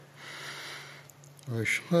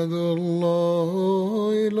أشهد أن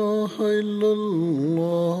لا إله إلا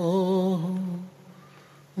الله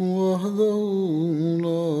وحده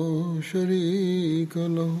لا شريك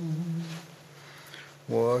له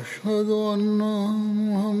وأشهد أن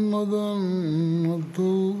محمدا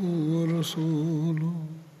عبده ورسوله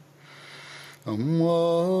أما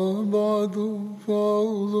بعد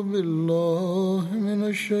فأعوذ بالله من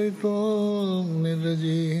الشيطان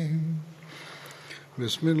الرجيم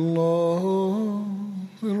بسم الله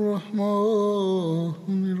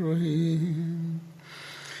الرحمن الرحيم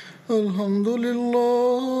الحمد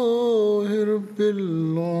لله رب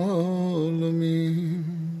العالمين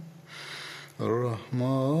الرحمن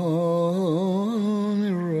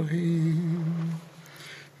الرحيم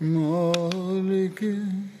مالك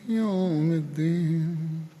يوم الدين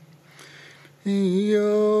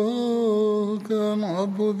إياك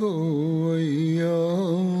نعبد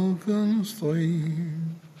وإياك نستعين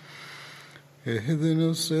اهدنا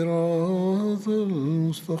الصراط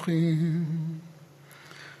المستقيم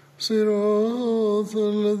صراط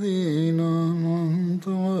الذين أنعمت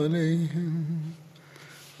عليهم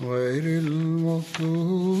غير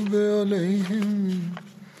المغضوب عليهم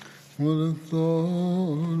ولا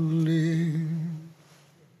الضالين.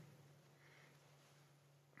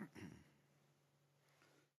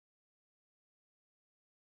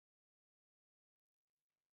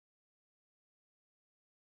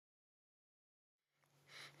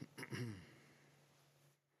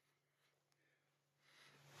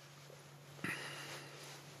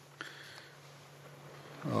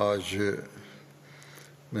 آج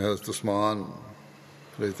میں حضرت عثمان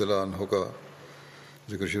رضی اللہ عنہ کا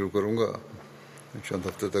ذکر شروع کروں گا، چند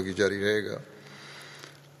ہفتے تک یہ جاری رہے گا۔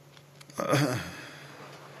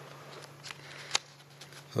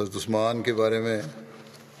 حضرت عثمان کے بارے میں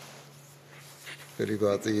پہلی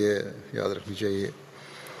بات یہ یاد رکھنی چاہیے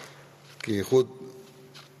کہ خود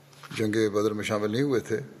جنگ بدر میں شامل نہیں ہوئے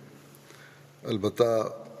تھے، البتہ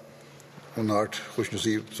ان 8 خوش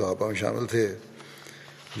نصیب صحابہ میں شامل تھے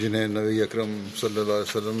جنہیں نبی اکرم صلی اللہ علیہ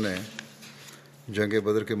وسلم نے جنگ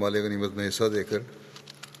بدر کے مال غنیمت میں حصہ دے کر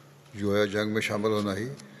جو ہے جنگ میں شامل ہونا ہی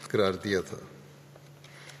قرار دیا تھا۔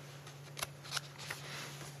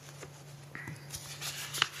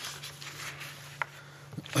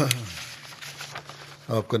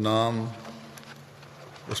 آپ کا نام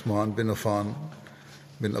عثمان بن عفان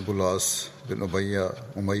بن ابو العاص بن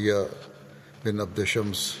امیہ بن عبد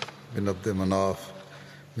شمس بن عبد مناف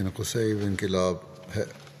بن قصی بن کلاب ہے۔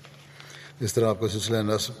 اس طرح آپ کا سلسلہ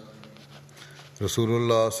نسب رسول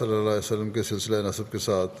اللہ صلی اللہ علیہ وسلم کے سلسلہ نسب کے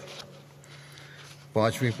ساتھ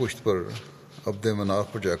 5ویں پشت پر عبد مناف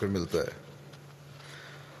پر جا کر ملتا ہے۔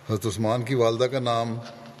 حضرت عثمان کی والدہ کا نام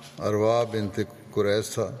اروا بنت قریظ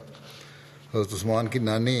تھا۔ حضرت عثمان کی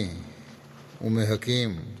نانی ام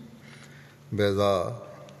حکیم بیضاء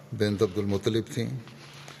بنت عبد المطلب تھیں،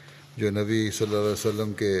 جو نبی صلی اللہ علیہ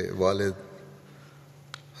وسلم کے والد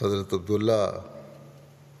حضرت عبداللہ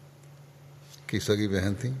کی سگی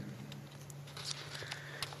بہن تھیں۔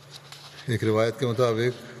 ایک روایت کے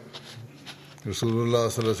مطابق رسول اللہ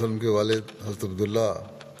صلی اللہ علیہ وسلم کے والد حضرت عبداللہ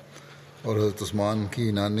اور حضرت عثمان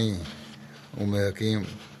کی نانی ام حکیم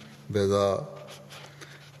بیضاء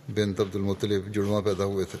بنت عبد المطلب جڑواں پیدا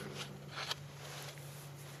ہوئے تھے۔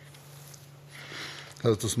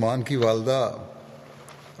 حضرت عثمان کی والدہ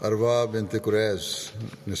اروا بنت قریظ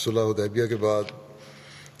نے صلح حدیبیہ کے بعد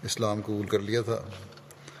اسلام قبول کر لیا تھا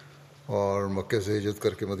اور مکہ سے ہجرت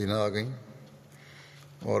کر کے مدینہ آ گئیں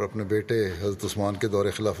اور اپنے بیٹے حضرت عثمان کے دور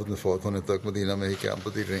خلافت میں فوت ہونے تک مدینہ میں ہی قیام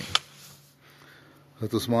پذیر رہیں۔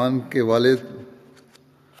 حضرت عثمان کے والد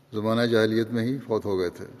زمانہ جاہلیت میں ہی فوت ہو گئے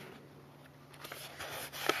تھے۔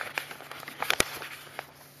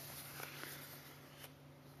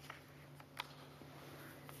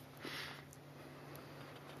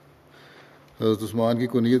 حضرت عثمان کی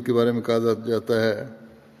کنیت کے بارے میں کہا جاتا ہے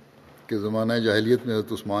کہ زمانہ جاہلیت میں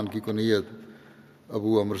حضرت عثمان کی کنیت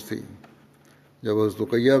ابو عمرو تھی۔ جب حضرت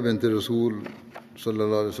رقیہ بنت رسول صلی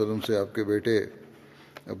اللہ علیہ وسلم سے آپ کے بیٹے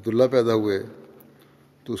عبداللہ پیدا ہوئے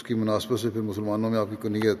تو اس کی مناسبت سے پھر مسلمانوں میں آپ کی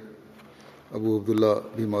کنیت ابو عبداللہ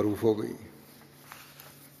بھی معروف ہو گئی۔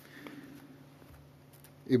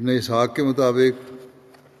 ابن اسحاق کے مطابق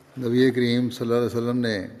نبی کریم صلی اللہ علیہ وسلم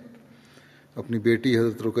نے اپنی بیٹی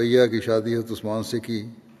حضرت رقیہ کی شادی حضرت عثمان سے کی،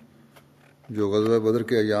 جو غزوہ بدر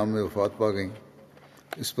کے ایام میں وفات پا گئیں۔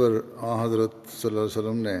 اس پر حضرت صلی اللہ علیہ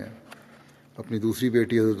وسلم نے اپنی دوسری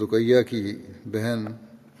بیٹی حضرت رقیہ کی بہن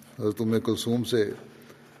حضرت ام کلثوم سے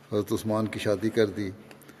حضرت عثمان کی شادی کر دی۔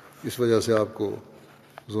 اس وجہ سے آپ کو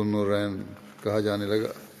ذو النورین کہا جانے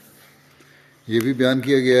لگا۔ یہ بھی بیان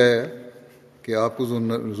کیا گیا ہے کہ آپ کو ذو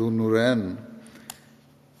النورین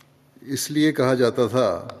اس لیے کہا جاتا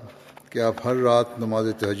تھا کہ آپ ہر رات نماز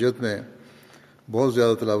تہجد میں بہت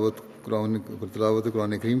زیادہ تلاوت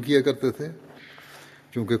قرآن کریم کیا کرتے تھے،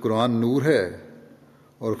 چونکہ قرآن نور ہے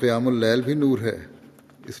اور قیام اللیل بھی نور ہے،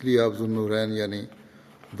 اس لیے آپ ذوالنورین یعنی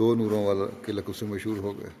دو نوروں والا کے لقب سے مشہور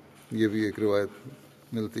ہو گئے۔ یہ بھی ایک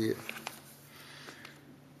روایت ملتی ہے۔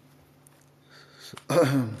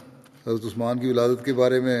 حضرت عثمان کی ولادت کے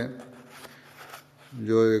بارے میں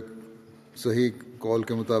جو ایک صحیح قول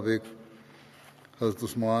کے مطابق حضرت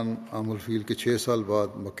عثمان عام الفیل کے 6 سال بعد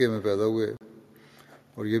مکے میں پیدا ہوئے،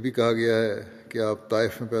 اور یہ بھی کہا گیا ہے کہ آپ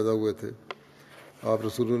طائف میں پیدا ہوئے تھے۔ آپ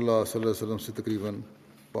رسول اللہ صلی اللہ علیہ وسلم سے تقریباً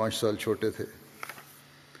 5 سال چھوٹے تھے۔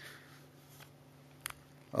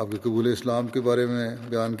 آپ کے قبول اسلام کے بارے میں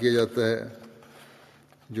بیان کیا جاتا ہے،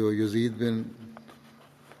 جو یزید بن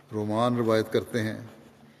رومان روایت کرتے ہیں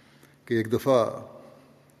کہ ایک دفعہ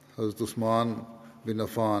حضرت عثمان بن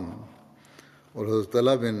عفان اور حضرت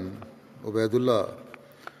طلحہ بن عبید اللہ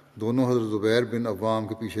دونوں حضرت زبیر بن عوام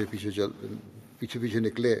کے پیچھے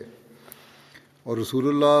نکلے اور رسول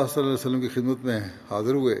اللہ صلی اللہ علیہ وسلم کی خدمت میں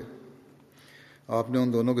حاضر ہوئے۔ آپ نے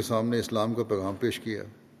ان دونوں کے سامنے اسلام کا پیغام پیش کیا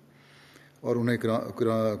اور انہیں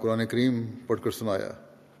قرآن کریم پڑھ کر سنایا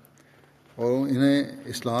اور انہیں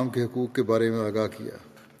اسلام کے حقوق کے بارے میں آگاہ کیا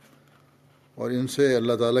اور ان سے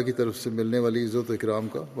اللہ تعالیٰ کی طرف سے ملنے والی عزت و اکرام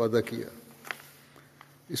کا وعدہ کیا۔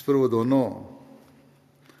 اس پر وہ دونوں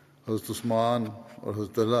حضرت عثمان اور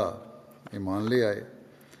حضرت طلحہ ایمان لے آئے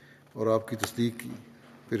اور آپ کی تصدیق کی۔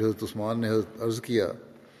 پھر حضرت عثمان نے عرض کیا،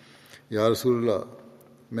 یا رسول اللہ،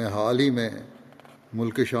 میں حال ہی میں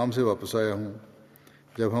ملک شام سے واپس آیا ہوں۔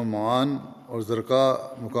 جب ہم معان اور زرقا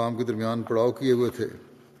مقام کے درمیان پڑاؤ کیے ہوئے تھے،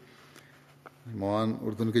 معان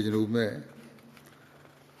اردن کے جنوب میں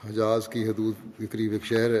حجاز کی حدود کے قریب ایک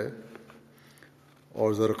شہر ہے،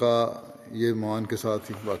 اور زرقا یہ معان کے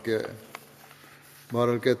ساتھ ہی واقع ہے۔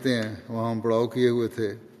 بہرحال کہتے ہیں وہاں ہم پڑاؤ کیے ہوئے تھے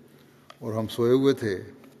اور ہم سوئے ہوئے تھے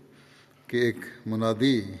کہ ایک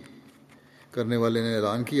منادی کرنے والے نے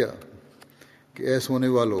اعلان کیا کہ اے سونے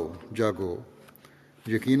والو جاگو،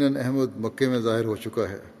 یقیناً احمد مکے میں ظاہر ہو چکا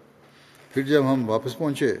ہے۔ پھر جب ہم واپس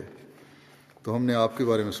پہنچے تو ہم نے آپ کے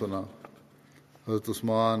بارے میں سنا۔ حضرت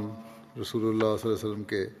عثمان رسول اللہ صلی اللہ علیہ وسلم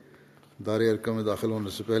کے دار ارقم میں داخل ہونے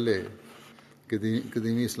سے پہلے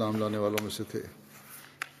قدیمی اسلام لانے والوں میں سے تھے۔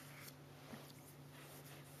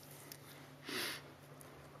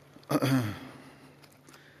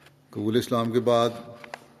 قبول اسلام کے بعد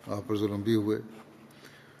آپ پر ظلم بھی ہوئے۔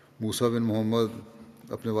 موسیٰ بن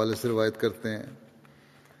محمد اپنے والد سے روایت کرتے ہیں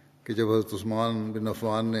کہ جب حضرت عثمان بن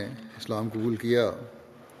عفان نے اسلام قبول کیا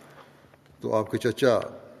تو آپ کے چچا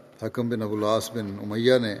حکم بن ابو العاص بن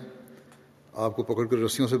امیہ نے آپ کو پکڑ کر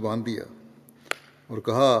رسیوں سے باندھ دیا اور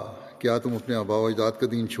کہا، کیا تم اپنے آباء و اجداد کا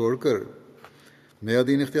دین چھوڑ کر نیا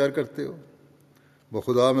دین اختیار کرتے ہو؟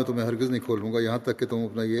 بخدا میں تمہیں ہرگز نہیں کھولوں گا یہاں تک کہ تم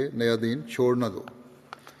اپنا یہ نیا دین چھوڑ نہ دو۔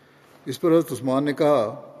 اس پر حضرت عثمان نے کہا،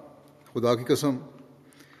 خدا کی قسم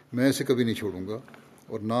میں اسے کبھی نہیں چھوڑوں گا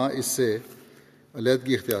اور نہ اس سے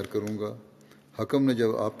علیحدگی اختیار کروں گا۔ حکم نے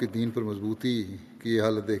جب آپ کے دین پر مضبوطی کی یہ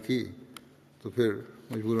حالت دیکھی تو پھر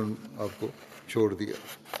مجبوراً آپ کو چھوڑ دیا۔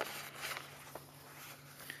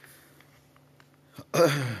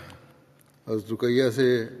 حضرت رقیہ سے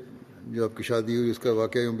جو آپ کی شادی ہوئی اس کا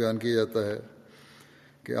واقعہ یوں بیان کیا جاتا ہے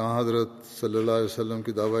کہ حضرت صلی اللہ علیہ وسلم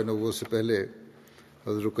کی دعویٰ نبوت سے پہلے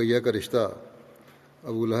حضرت رقیہ کا رشتہ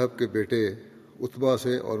ابو لہب کے بیٹے عتبہ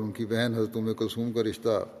سے اور ان کی بہن حضرت ام کلثوم کا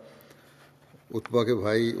رشتہ عتبہ کے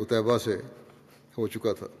بھائی عتیبہ سے ہو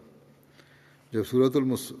چکا تھا۔ جب سورۃ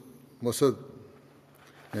المسد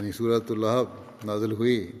یعنی سورۃ اللہب نازل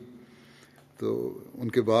ہوئی تو ان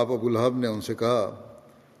کے باپ ابو لہب نے ان سے کہا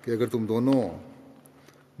کہ اگر تم دونوں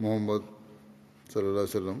محمد صلی اللہ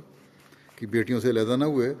علیہ وسلم کی بیٹیوں سے علیحدہ نہ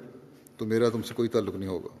ہوئے تو میرا تم سے کوئی تعلق نہیں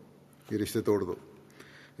ہوگا، یہ رشتے توڑ دو۔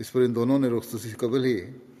 اس پر ان دونوں نے رخصتی سے قبل ہی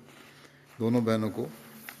دونوں بہنوں کو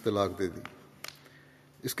طلاق دے دی۔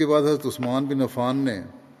 اس کے بعد حضرت عثمان بن عفان نے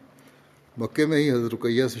مکے میں ہی حضرت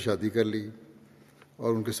رقیہ سے شادی کر لی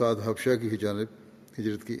اور ان کے ساتھ حبشہ کی جانب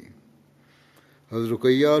ہجرت کی۔ حضرت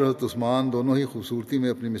رقیہ اور حضرت عثمان دونوں ہی خوبصورتی میں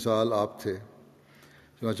اپنی مثال آپ تھے۔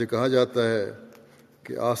 چنانچہ کہا جاتا ہے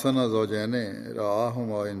کہ آسن زوجین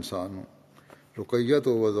رآہما انسان رقیہ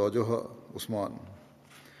تو و زوجہا عثمان،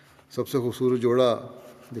 سب سے خوبصورت جوڑا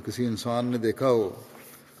جو کسی انسان نے دیکھا ہو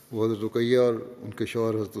وہ حضرت رقیہ اور ان کے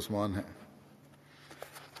شوہر حضرت عثمان ہیں۔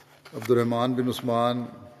 عبد الرحمن بن عثمان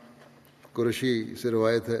قرشی سے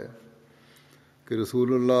روایت ہے کہ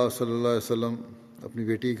رسول اللہ صلی اللہ علیہ وسلم اپنی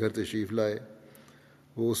بیٹی کے گھر تشریف لائے۔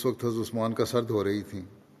 وہ اس وقت حضرت عثمان کا سرد ہو رہی تھیں۔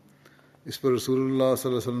 اس پر رسول اللہ صلی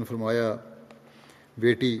اللہ علیہ وسلم نے فرمایا،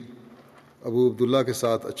 بیٹی ابو عبداللہ کے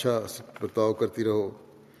ساتھ اچھا برتاؤ کرتی رہو،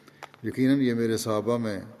 یقیناً یہ میرے صحابہ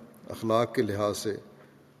میں اخلاق کے لحاظ سے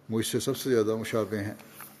مجھ سے سب سے زیادہ مشابہ ہیں۔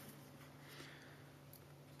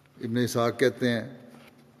 ابن اسحاق کہتے ہیں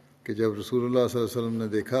کہ جب رسول اللہ صلی اللہ علیہ وسلم نے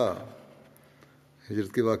دیکھا،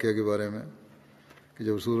 ہجرت کے واقعہ کے بارے میں، کہ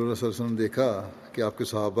جب رسول اللہ صلی اللہ علیہ وسلم نے دیکھا کہ آپ کے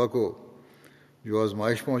صحابہ کو جو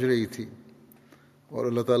آزمائش پہنچ رہی تھی اور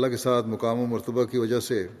اللہ تعالیٰ کے ساتھ مقام و مرتبہ کی وجہ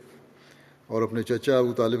سے اور اپنے چچا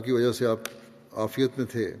ابو طالب کی وجہ سے آپ عافیت میں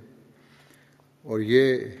تھے، اور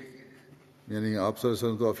یہ یعنی آپ صلی اللہ علیہ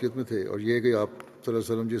وسلم تو عافیت میں تھے، اور یہ کہ آپ صلی اللہ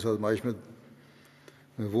علیہ وسلم جس آزمائش میں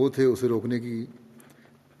وہ تھے اسے روکنے کی،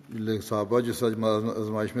 صحابہ جس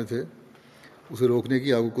آزمائش میں تھے اسے روکنے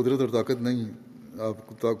کی آپ کو قدرت اور طاقت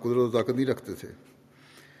نہیں رکھتے تھے۔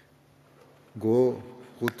 گو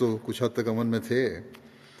خود تو کچھ حد تک امن میں تھے،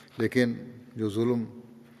 لیکن جو ظلم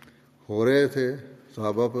ہو رہے تھے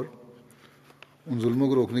صحابہ پر، ان ظلموں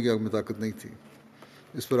کو روکنے کی آپ میں طاقت نہیں تھی۔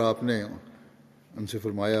 اس پر آپ نے ان سے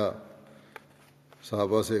فرمایا،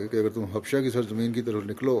 صحابہ سے، کہ اگر تم حبشہ کی سرزمین کی طرف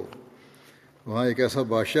نکلو، وہاں ایک ایسا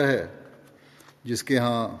بادشاہ ہے جس کے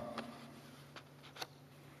ہاں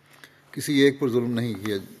کسی ایک پر ظلم نہیں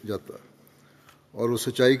کیا جاتا، اور وہ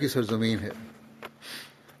سچائی کی سرزمین ہے،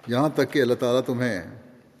 یہاں تک کہ اللہ تعالیٰ تمہیں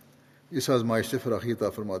اس آزمائش سے فراخی عطا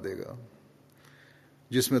فرما دے گا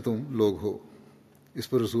جس میں تم لوگ ہو۔ اس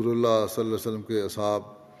پر رسول اللہ صلی اللہ علیہ وسلم کے اصحاب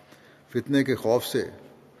فتنے کے خوف سے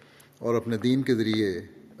اور اپنے دین کے ذریعے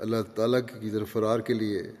اللہ تعالیٰ کی طرف فرار کے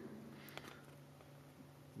لیے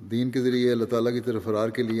اللہ تعالیٰ کی طرف فرار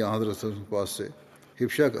کے لیے حضرت صلی اللہ علیہ وسلم کے پاس سے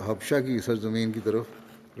حبشہ کی سرزمین کی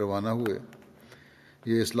طرف روانہ ہوئے۔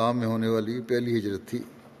 یہ اسلام میں ہونے والی پہلی ہجرت تھی۔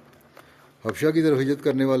 حبشہ کی طرف ہجرت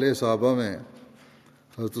کرنے والے صحابہ میں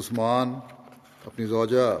حضرت عثمان اپنی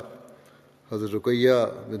زوجہ حضرت رقیہ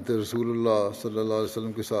بنت رسول اللہ صلی اللہ علیہ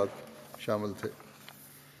وسلم کے ساتھ شامل تھے۔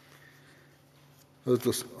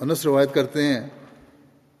 حضرت انس روایت کرتے ہیں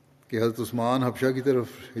کہ حضرت عثمان حبشہ کی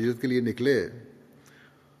طرف ہجرت کے لیے نکلے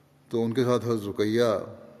تو ان کے ساتھ حضرت رقیہ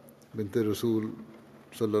بنت رسول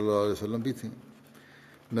صلی اللہ علیہ وسلم بھی تھیں۔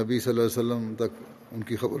 نبی صلی اللہ علیہ وسلم تک ان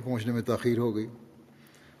کی خبر پہنچنے میں تاخیر ہو گئی،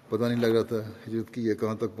 پتہ نہیں لگ رہا تھا ہجرت کی ہے،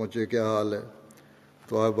 کہاں تک پہنچے، کیا حال ہے،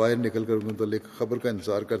 تو آپ باہر نکل کر متعلق خبر کا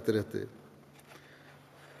انتظار کرتے رہتے۔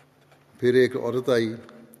 پھر ایک عورت آئی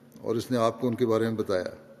اور اس نے آپ کو ان کے بارے میں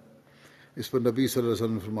بتایا۔ اس پر نبی صلی اللہ علیہ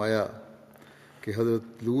وسلم نے فرمایا کہ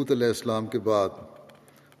حضرت لوط علیہ السلام کے بعد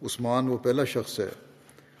عثمان وہ پہلا شخص ہے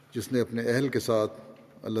جس نے اپنے اہل کے ساتھ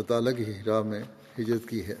اللہ تعالیٰ کی راہ میں ہجرت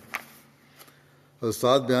کی ہے۔ حضرت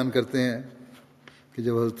سعد بیان کرتے ہیں کہ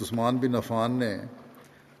جب حضرت عثمان بن عفان نے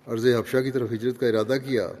ارض حبشہ کی طرف ہجرت کا ارادہ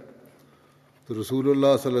کیا تو رسول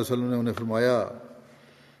اللہ صلی اللہ علیہ وسلم نے انہیں فرمایا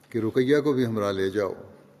کہ رقیہ کو بھی ہمراہ لے جاؤ،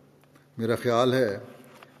 میرا خیال ہے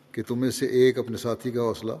کہ تم میں سے ایک اپنے ساتھی کا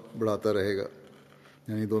حوصلہ بڑھاتا رہے گا،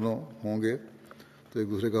 یعنی دونوں ہوں گے تو ایک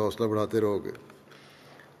دوسرے کا حوصلہ بڑھاتے رہو گے۔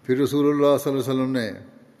 پھر رسول اللہ صلی اللہ علیہ وسلم نے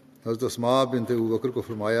حضرت اسماء بنت ابو بکر کو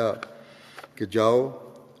فرمایا کہ جاؤ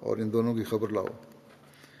اور ان دونوں کی خبر لاؤ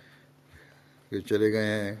کہ چلے گئے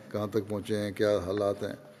ہیں، کہاں تک پہنچے ہیں، کیا حالات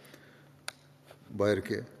ہیں باہر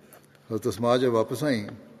کے۔ حضرت اسماء جب واپس آئیں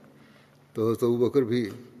تو حضرت ابو بکر بھی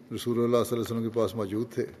رسول اللہ صلی اللہ علیہ وسلم کے پاس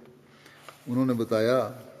موجود تھے۔ انہوں نے بتایا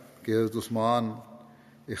کہ حضرت عثمان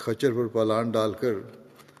ایک خچر پر پالان ڈال کر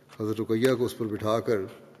حضرت رقیہ کو اس پر بٹھا کر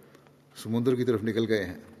سمندر کی طرف نکل گئے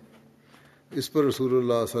ہیں۔ اس پر رسول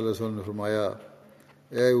اللہ صلی اللہ علیہ وسلم نے فرمایا،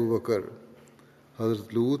 اے ابو بکر،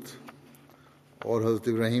 حضرت لوط اور حضرت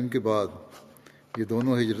ابراہیم کے بعد یہ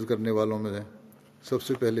دونوں ہجرت کرنے والوں میں سب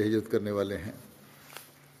سے پہلے ہجرت کرنے والے ہیں۔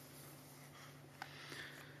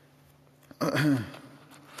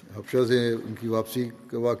 حبشہ سے ان کی واپسی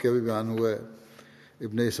کا واقعہ بھی بیان ہوا ہے۔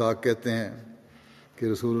 ابن اسحاق کہتے ہیں کہ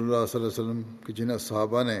رسول اللہ صلی اللہ علیہ وسلم کے جن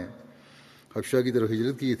صحابہ نے حبشہ کی طرف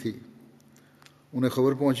ہجرت کی تھی انہیں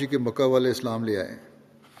خبر پہنچی کہ مکہ والے اسلام لے آئے۔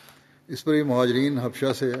 اس پر یہ مہاجرین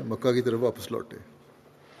حبشہ سے مکہ کی طرف واپس لوٹے۔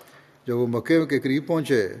 جب وہ مکے کے قریب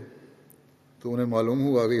پہنچے تو انہیں معلوم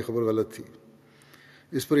ہوا کہ یہ خبر غلط تھی۔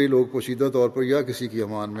 اس پر یہ لوگ پوشیدہ طور پر یا کسی کی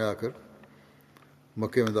امان میں آ کر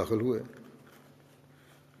مکے میں داخل ہوئے۔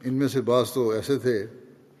 ان میں سے بعض تو ایسے تھے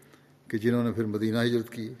کہ جنہوں نے پھر مدینہ ہجرت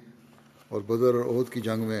کی اور بدر اور احد کی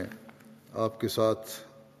جنگ میں آپ کے ساتھ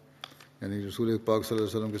یعنی رسول پاک صلی اللہ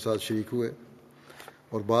علیہ وسلم کے ساتھ شریک ہوئے،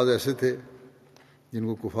 اور بعض ایسے تھے جن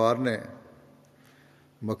کو کفار نے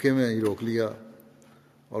مکے میں ہی روک لیا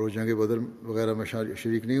اور وہ جنگ بدر وغیرہ میں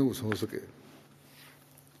شریک نہیں ہو سکے۔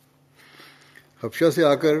 حبشہ سے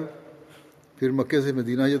آ کر پھر مکے سے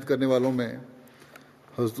مدینہ ہجرت کرنے والوں میں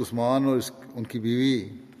حضرت عثمان اور ان کی بیوی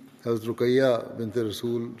حضرت رقیہ بنت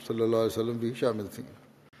رسول صلی اللہ علیہ وسلم بھی شامل تھیں۔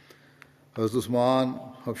 حضرت عثمان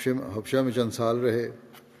حبشہ میں چند سال رہے،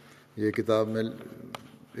 یہ کتاب میں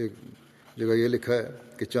ایک جگہ یہ لکھا ہے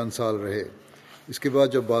کہ چند سال رہے۔ اس کے بعد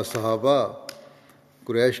جب بعض صحابہ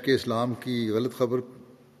قریش کے اسلام کی غلط خبر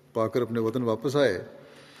پا کر اپنے وطن واپس آئے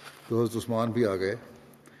تو حضرت عثمان بھی آ گئے۔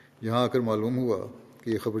 یہاں آ کر معلوم ہوا کہ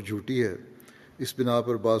یہ خبر جھوٹی ہے۔ اس بنا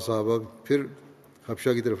پر بعض صحابہ پھر حبشہ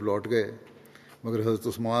کی طرف لوٹ گئے، مگر حضرت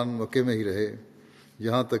عثمان مکے میں ہی رہے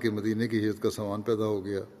یہاں تک کہ مدینے کی ہجرت کا سامان پیدا ہو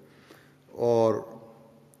گیا، اور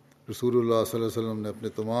رسول اللہ صلی اللہ علیہ وسلم نے اپنے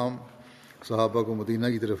تمام صحابہ کو مدینہ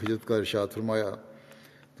کی طرف ہجرت کا ارشاد فرمایا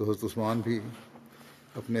تو حضرت عثمان بھی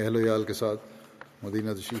اپنے اہل و عیال کے ساتھ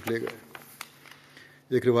مدینہ تشریف لے گئے۔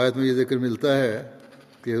 ایک روایت میں یہ ذکر ملتا ہے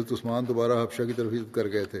کہ حضرت عثمان دوبارہ حبشہ کی طرف ہجرت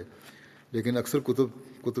کر گئے تھے، لیکن اکثر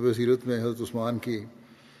کتب سیرت میں حضرت عثمان کی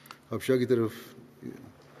حبشہ کی طرف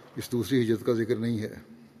اس دوسری ہجرت کا ذکر نہیں ہے۔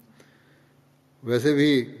 ویسے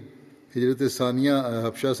بھی ہجرت ثانیہ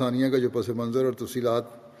حبشہ ثانیہ کا جو پس منظر اور تفصیلات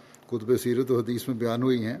کتب سیرت و حدیث میں بیان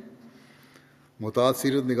ہوئی ہیں، محتاط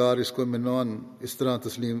سیرت نگار اس کو منوان اس طرح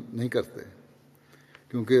تسلیم نہیں کرتے،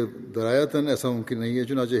 کیونکہ درایتاً ایسا ممکن نہیں ہے۔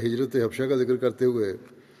 چنانچہ ہجرت حبشہ کا ذکر کرتے ہوئے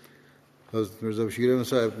حضرت مرزا بشیر احمد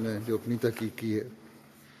صاحب نے جو اپنی تحقیق کی ہے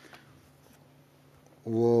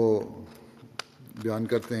وہ بیان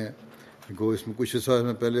کرتے ہیں کہ اس میں کچھ حصہ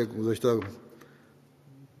میں پہلے گزشتہ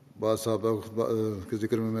بعض صحابہ کے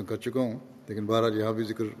ذکر میں کر چکا ہوں، لیکن بہرحال یہاں بھی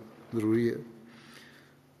ذکر ضروری ہے۔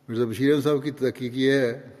 مرزا بشیر احمد صاحب کی تحقیق یہ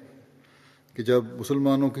ہے کہ جب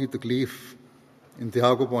مسلمانوں کی تکلیف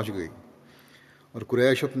انتہا کو پہنچ گئی اور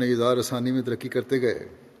قریش اپنے اظہار رسانی میں ترقی کرتے گئے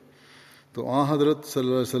تو حضرت صلی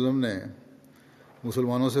اللہ علیہ وسلم نے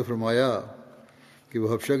مسلمانوں سے فرمایا کہ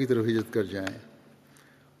وہ حبشہ کی طرف ہجرت کر جائیں،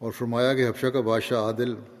 اور فرمایا کہ حبشہ کا بادشاہ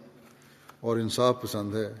عادل اور انصاف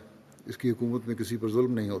پسند ہے، اس کی حکومت میں کسی پر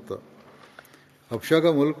ظلم نہیں ہوتا۔ حبشہ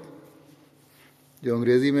کا ملک جو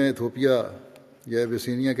انگریزی میں ایتھوپیا یا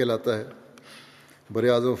ایبیسینیا کہلاتا ہے، بر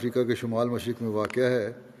اعظم افریقہ کے شمال مشرق میں واقع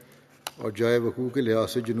ہے اور جائے وقوع کے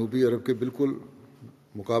لحاظ سے جنوبی عرب کے بالکل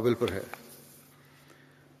مقابل پر ہے،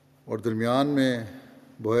 اور درمیان میں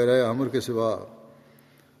بحیرہ احمر کے سوا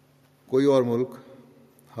کوئی اور ملک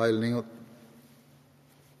حائل نہیں ہوتا۔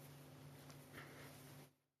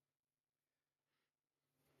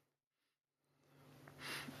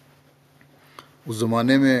 اس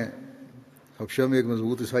زمانے میں حبشہ میں ایک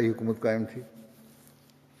مضبوط عیسائی حکومت قائم تھی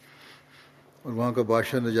اور وہاں کا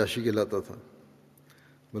بادشاہ نجاشی کہلاتا تھا،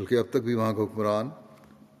 بلکہ اب تک بھی وہاں کا حکمران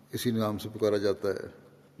اسی نام سے پکارا جاتا ہے۔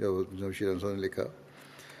 جب بشیر احمد صاحب نے لکھا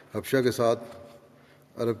حبشہ کے ساتھ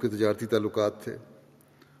عرب کے تجارتی تعلقات تھے،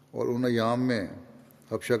 اور ان ایام میں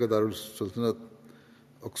حبشہ کا دارالسلطنت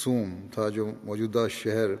اکسوم تھا جو موجودہ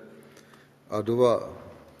شہر آڈوا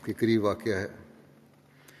کے قریب واقع ہے،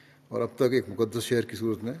 اور اب تک ایک مقدس شہر کی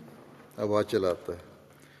صورت میں آواز چلاتا ہے۔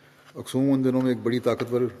 اکسوم ان دنوں میں ایک بڑی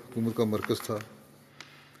طاقتور حکومت کا مرکز تھا،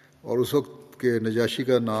 اور اس وقت کے نجاشی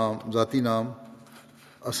کا ذاتی نام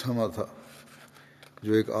اسہمہ تھا،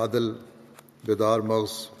 جو ایک عادل، بیدار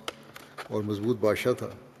مغز اور مضبوط بادشاہ تھا۔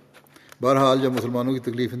 بہرحال جب مسلمانوں کی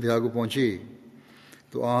تکلیف انتہا کو پہنچی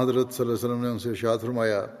تو حضرت صلی اللہ علیہ وسلم نے ان سے ارشاد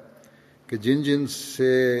فرمایا کہ جن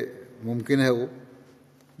سے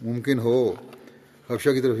ممکن ہو حبشہ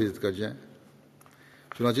کی طرف ہجرت کر جائیں۔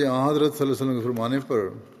 چنانچہ حضرت صلی اللہ علیہ وسلم کے فرمانے پر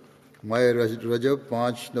ماہ رجب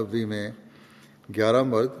 5 نبوی میں 11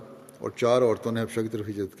 مرد اور 4 عورتوں نے حبشہ کی طرف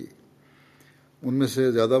ہجرت کی۔ ان میں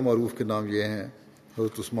سے زیادہ معروف کے نام یہ ہیں: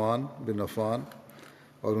 حضرت عثمان بن عفان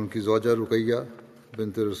اور ان کی زوجہ رقیہ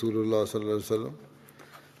بنت رسول اللہ صلی اللہ علیہ وسلم،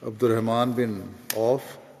 عبد الرحمن بن عوف،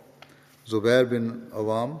 زبیر بن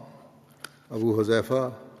عوام، ابو حذیفہ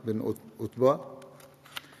بن عتبہ،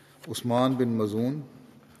 عثمان بن مظعون،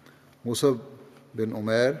 مصعب بن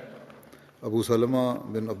عمیر، ابو سلمہ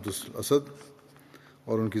بن عبد الاسد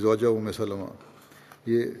اور ان کی زوجہ ام سلمہ۔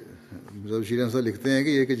 یہ بشیر احمد لکھتے ہیں کہ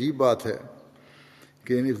یہ ایک عجیب بات ہے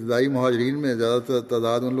کہ ان ابتدائی مہاجرین میں زیادہ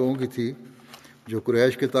تعداد ان لوگوں کی تھی جو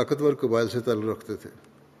قریش کے طاقتور قبائل سے تعلق رکھتے تھے،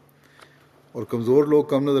 اور کمزور لوگ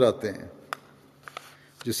کم نظر آتے ہیں،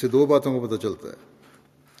 جس سے 2 باتوں کو پتہ چلتا ہے۔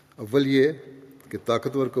 اول یہ کہ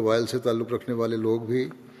طاقتور قبائل سے تعلق رکھنے والے لوگ بھی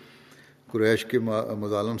قریش کے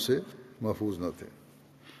مظالم سے محفوظ نہ تھے۔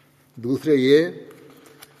 دوسرے یہ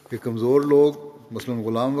کہ کمزور لوگ مثلاً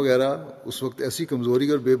غلام وغیرہ اس وقت ایسی کمزوری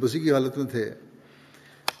اور بے بسی کی حالت میں تھے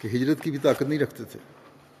کہ ہجرت کی بھی طاقت نہیں رکھتے تھے۔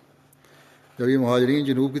 جب یہ مہاجرین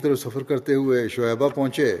جنوب کی طرف سفر کرتے ہوئے شعیبہ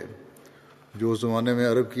پہنچے، جو اس زمانے میں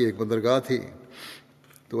عرب کی ایک بندرگاہ تھی،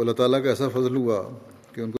 تو اللہ تعالیٰ کا ایسا فضل ہوا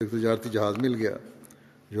کہ ان کو ایک تجارتی جہاز مل گیا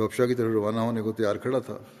جو حبشہ کی طرف روانہ ہونے کو تیار کھڑا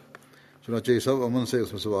تھا۔ چنانچہ یہ سب امن سے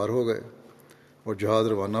اس میں سوار ہو گئے اور جہاز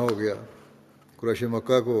روانہ ہو گیا۔ قریش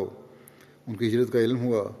مکہ کو ان کی ہجرت کا علم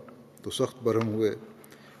ہوا تو سخت برہم ہوئے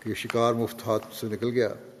کہ یہ شکار مفت ہاتھ سے نکل گیا،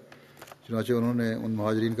 چنانچہ انہوں نے ان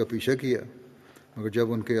مہاجرین کا پیچھا کیا، مگر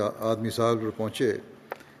جب ان کے آدمی ساحل پر پہنچے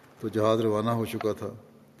تو جہاز روانہ ہو چکا تھا،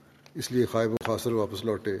 اس لیے خائب و خاصر واپس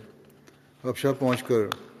لوٹے۔ حبشہ پہنچ کر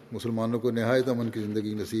مسلمانوں کو نہایت امن کی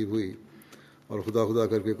زندگی نصیب ہوئی اور خدا خدا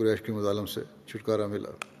کر کے قریش کے مظالم سے چھٹکارا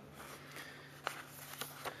ملا۔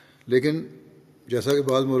 لیکن جیسا کہ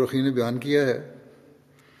بعض مورخین نے بیان کیا ہے،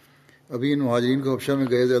 ابھی ان مہاجرین کو حبشہ میں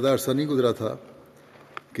گئے زیادہ عرصہ نہیں گزرا تھا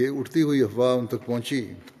کہ اٹھتی ہوئی افواہ ان تک پہنچی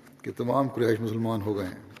کہ تمام قریش مسلمان ہو گئے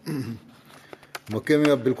ہیں، مکے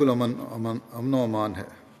میں اب بالکل امن و امان ہے۔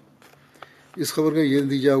 اس خبر کا یہ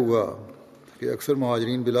نتیجہ ہوا کہ اکثر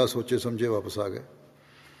مہاجرین بلا سوچے سمجھے واپس آ گئے۔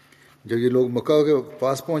 جب یہ لوگ مکہ کے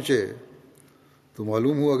پاس پہنچے تو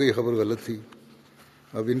معلوم ہوا کہ یہ خبر غلط تھی۔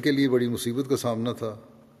 اب ان کے لیے بڑی مصیبت کا سامنا تھا۔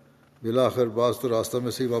 بالآخر بعض تو راستہ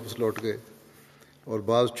میں سے ہی واپس لوٹ گئے اور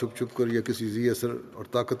بعض چھپ چھپ کر یا کسی ذی اثر اور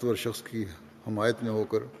طاقتور شخص کی حمایت میں ہو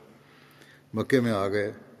کر مکے میں آ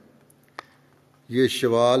گئے۔ یہ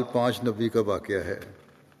شوال 5 نبی کا واقعہ ہے،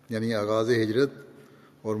 یعنی آغاز ہجرت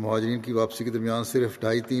اور مہاجرین کی واپسی کے درمیان صرف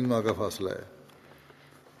 2.5-3 ماہ کا فاصلہ ہے۔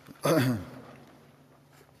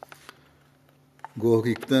 گو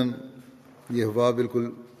حقیقتاً یہ افواہ بالکل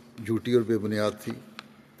جھوٹی اور بے بنیاد تھی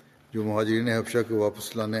جو مہاجرین حبشہ کو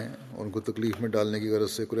واپس لانے اور ان کو تکلیف میں ڈالنے کی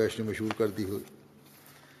غرض سے قریش نے مشہور کر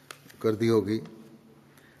دی ہوگی،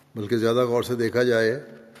 بلکہ زیادہ غور سے دیکھا جائے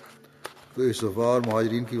تو اس افواہ اور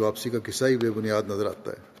مہاجرین کی واپسی کا قصہ ہی بے بنیاد نظر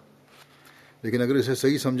آتا ہے۔ لیکن اگر اسے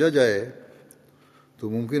صحیح سمجھا جائے تو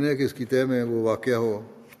ممکن ہے کہ اس کی تہہ میں وہ واقعہ ہو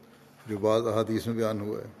جو بعض احادیث میں بیان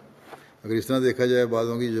ہوا ہے۔ اگر اس طرح دیکھا جائے،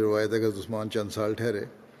 بعضوں کی جو روایت ہے کہ حضرت عثمان چند سال ٹھہرے،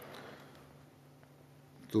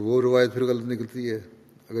 تو وہ روایت پھر غلط نکلتی ہے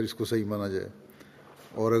اگر اس کو صحیح مانا جائے،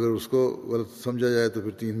 اور اگر اس کو غلط سمجھا جائے تو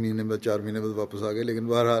پھر 3 مہینے بعد 4 مہینے بعد واپس آ گئے۔ لیکن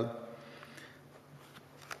بہرحال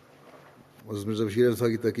حضرت مرزا بشیر احمد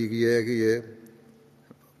صاحب کی تحقیق یہ ہے کہ یہ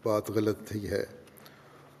بات غلط ہی ہے۔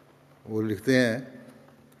 وہ لکھتے ہیں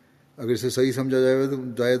اگر اسے صحیح سمجھا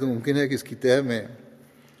جائے تو ممکن ہے کہ اس کی تہہ میں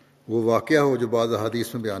وہ واقعہ ہو جو بعض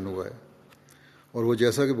احادیث میں بیان ہوا ہے، اور وہ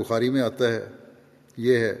جیسا کہ بخاری میں آتا ہے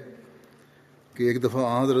یہ ہے کہ ایک دفعہ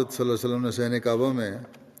حضرت صلی اللہ علیہ وسلم نے صحن کعبہ میں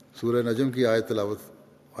سورہ نجم کی آیات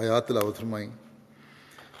تلاوت فرمائیں۔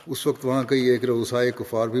 اس وقت وہاں کئی ایک رؤسائے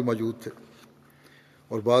کفار بھی موجود تھے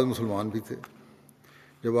اور بعض مسلمان بھی تھے۔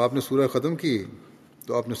 جب آپ نے سورہ ختم کی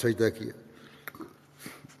تو آپ نے سجدہ کیا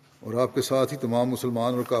اور آپ کے ساتھ ہی تمام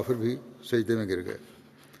مسلمان اور کافر بھی سجدے میں گر گئے۔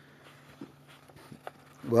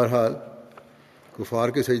 بہرحال کفار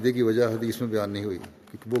کے سجدے کی وجہ حدیث میں بیان نہیں ہوئی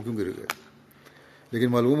کہ وہ کیوں گر گئے،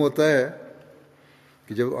 لیکن معلوم ہوتا ہے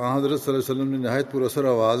کہ جب حضرت صلی اللہ علیہ وسلم نے نہایت پر اثر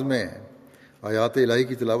آواز میں آیات الہی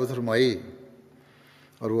کی تلاوت فرمائی،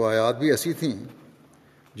 اور وہ آیات بھی ایسی تھیں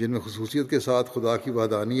جن میں خصوصیت کے ساتھ خدا کی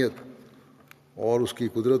وحدانیت اور اس کی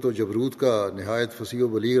قدرت و جبروت کا نہایت فصیح و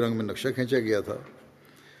بلیغ رنگ میں نقشہ کھینچا گیا تھا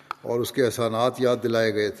اور اس کے احسانات یاد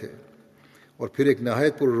دلائے گئے تھے، اور پھر ایک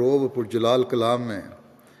نہایت پر رعب و پر جلال کلام میں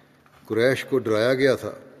قریش کو ڈرایا گیا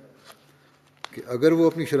تھا کہ اگر وہ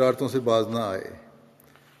اپنی شرارتوں سے باز نہ آئے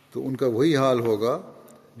تو ان کا وہی حال ہوگا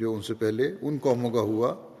جو ان سے پہلے ان قوموں کا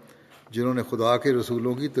ہوا جنہوں نے خدا کے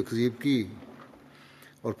رسولوں کی تکذیب کی۔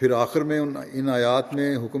 اور پھر آخر میں ان آیات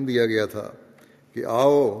میں حکم دیا گیا تھا کہ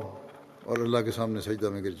آؤ اور اللہ کے سامنے سجدہ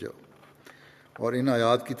میں گر جاؤ، اور ان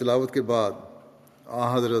آیات کی تلاوت کے بعد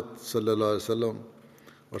حضرت صلی اللہ علیہ وسلم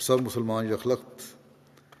اور سب مسلمان یکلخت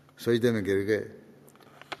سجدے میں گر گئے۔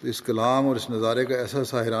 تو اس کلام اور اس نظارے کا ایسا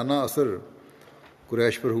ساحرانہ اثر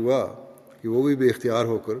قریش پر ہوا کہ وہ بھی بے اختیار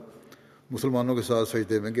ہو کر مسلمانوں کے ساتھ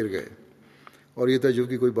سجدے میں گر گئے۔ اور یہ تعجب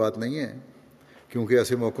کی کوئی بات نہیں ہے، کیونکہ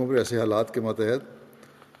ایسے موقعوں پر ایسے حالات کے ماتحت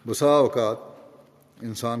بسا اوقات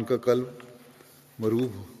انسان کا قلب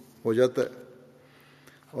مروب ہو جاتا ہے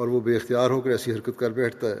اور وہ بے اختیار ہو کر ایسی حرکت کر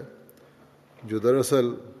بیٹھتا ہے جو دراصل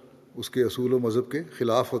اس کے اصول و مذہب کے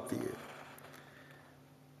خلاف ہوتی ہے۔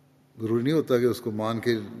 ضروری نہیں ہوتا کہ اس کو مان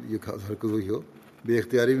کے یہ حرکت ہوئی ہو، بے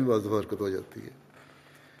اختیاری میں بعض دفعہ حرکت ہو جاتی ہے۔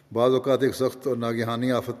 بعض اوقات ایک سخت اور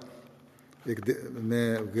ناگہانی آفت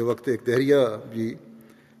کے وقت ایک دہریہ بھی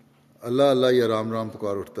اللہ اللہ یا رام رام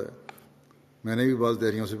پکار اٹھتا ہے۔ میں نے بھی بعض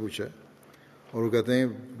دہریوں سے پوچھا ہے اور وہ کہتے ہیں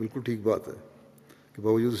بالکل ٹھیک بات ہے کہ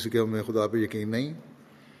باوجود اس کے ہمیں خدا پہ یقین نہیں،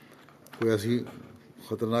 کوئی ایسی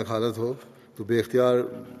خطرناک حالت ہو تو بے اختیار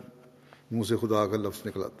منہ سے خدا کا لفظ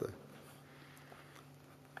نکل آتا ہے۔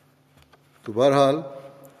 تو بہرحال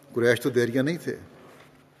قریش تو دہریہ نہیں تھے،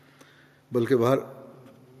 بلکہ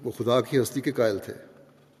وہ خدا کی ہستی کے قائل تھے۔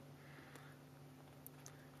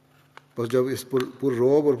 بس جب اس پر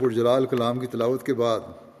رعب اور پر جلال کلام کی تلاوت کے بعد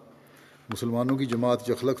مسلمانوں کی جماعت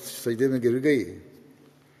یکلخت سجدے میں گر گئی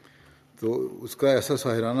تو اس کا ایسا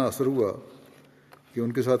ساحرانہ اثر ہوا کہ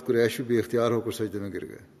ان کے ساتھ قریش بھی بے اختیار ہو کر سجدے میں گر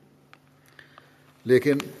گئے۔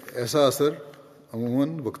 لیکن ایسا اثر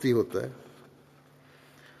عموماً وقتی ہوتا ہے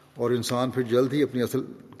اور انسان پھر جلد ہی اپنی اصل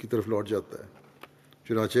کی طرف لوٹ جاتا ہے۔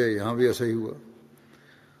 چنانچہ یہاں بھی ایسا ہی ہوا،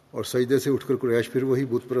 اور سجدے سے اٹھ کر قریش پھر وہی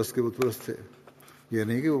بت پرست کے بت پرست تھے، یہ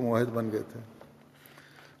نہیں کہ وہ معاہد بن گئے تھے۔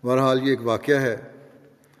 بہرحال یہ ایک واقعہ ہے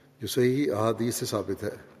جو صحیح احادیث سے ثابت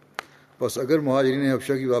ہے۔ بس اگر مہاجرین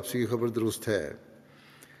حبشہ کی واپسی کی خبر درست ہے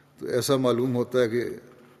تو ایسا معلوم ہوتا ہے کہ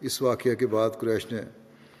اس واقعہ کے بعد قریش نے،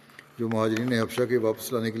 جو مہاجرین حبشہ کے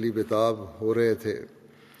واپس لانے کے لیے بےتاب ہو رہے تھے،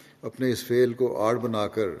 اپنے اس فعل کو آڑ بنا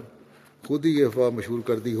کر خود ہی یہ افواہ مشہور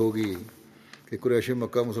کر دی ہوگی کہ قریش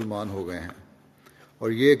مکہ مسلمان ہو گئے ہیں،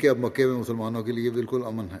 اور یہ کہ اب مکے میں مسلمانوں کے لیے بالکل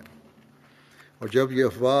امن ہے۔ اور جب یہ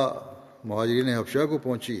افواہ مہاجرین حبشہ کو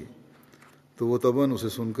پہنچی تو وہ طبعاً اسے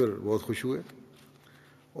سن کر بہت خوش ہوئے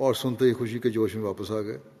اور سنتے ہی خوشی کے جوش میں واپس آ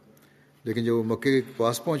گئے۔ لیکن جب وہ مکے کے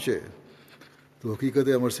پاس پہنچے تو حقیقت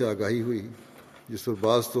امر سے آگاہی ہوئی، جس پر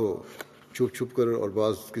بعض تو چھپ چھپ کر اور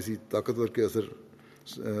بعض کسی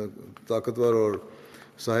طاقتور اور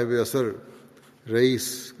صاحب اثر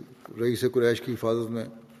رئیس قریش کی حفاظت میں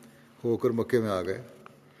ہو کر مکے میں آ گئے،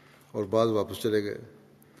 اور بعض واپس چلے گئے۔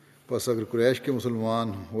 بس اگر قریش کے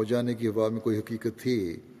مسلمان ہو جانے کی افواہ میں کوئی حقیقت تھی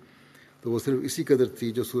تو وہ صرف اسی قدر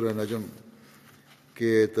تھی جو سورہ نجم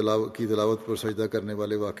کی تلاوت پر سجدہ کرنے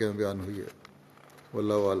والے واقعے میں بیان ہوئی ہے،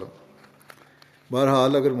 واللہ عالم۔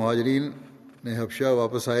 بہرحال اگر مہاجرین نے حبشہ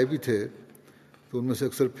واپس آئے بھی تھے تو ان میں سے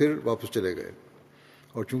اکثر پھر واپس چلے گئے،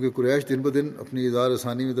 اور چونکہ قریش دن بدن اپنی اظہار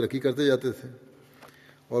ثانی میں ترقی کرتے جاتے تھے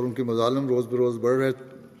اور ان کے مظالم روز بروز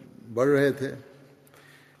بڑھ رہے تھے،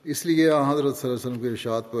 اس لیے حضرت صلی اللہ علیہ وسلم کے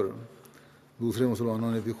ارشاد پر دوسرے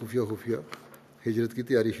مسلمانوں نے بھی خفیہ ہجرت کی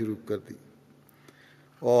تیاری شروع کر دی،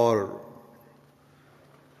 اور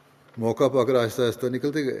موقع پا کر آہستہ آہستہ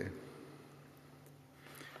نکلتے گئے۔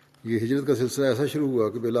 یہ ہجرت کا سلسلہ ایسا شروع ہوا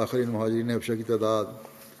کہ بالآخر ان مہاجرین حبشہ کی تعداد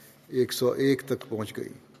 101 تک پہنچ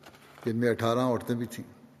گئی، جن میں 18 عورتیں بھی تھیں،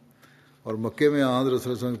 اور مکے میں حضرت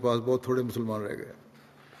صلی اللہ علیہ وسلم کے پاس بہت تھوڑے مسلمان رہ گئے۔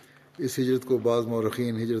 اس ہجرت کو بعض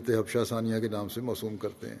مورخین ہجرت حبشہ ثانیہ کے نام سے موسوم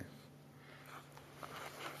کرتے ہیں۔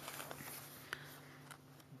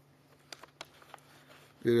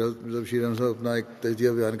 پھر حضرت بشیر احمد صاحب اپنا ایک تجزیہ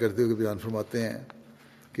بیان کرتے ہوئے بیان فرماتے ہیں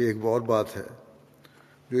کہ ایک اور بات ہے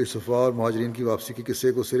جو اس افواہ اور مہاجرین کی واپسی کے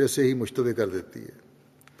قصے کو سرے سے ہی مشتبہ کر دیتی ہے،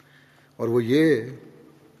 اور وہ یہ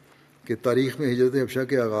کہ تاریخ میں ہجرت حبشہ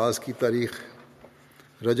کے آغاز کی تاریخ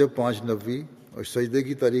رجب 5 نوی اور سجدے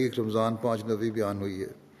کی تاریخ رمضان 5 نوی بیان ہوئی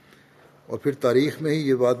ہے، اور پھر تاریخ میں ہی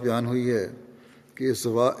یہ بات بیان ہوئی ہے کہ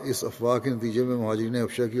اس افواہ کے نتیجے میں مہاجرین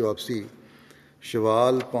حبشہ کی واپسی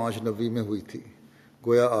شوال 5 نوی میں ہوئی تھی۔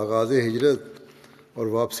 گویا آغاز ہجرت اور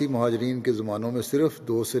واپسی مہاجرین کے زمانوں میں صرف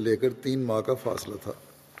 2 سے لے کر 3 ماہ کا فاصلہ تھا،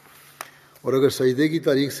 اور اگر سجدے کی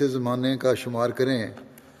تاریخ سے زمانے کا شمار کریں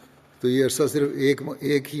تو یہ عرصہ صرف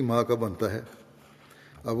ایک ہی ماہ کا بنتا ہے۔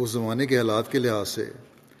 اب اس زمانے کے حالات کے لحاظ سے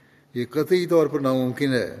یہ قطعی طور پر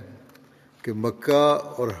ناممکن ہے کہ مکہ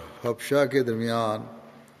اور حبشہ کے درمیان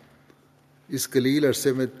اس قلیل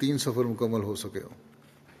عرصے میں 3 سفر مکمل ہو سکے ہوں،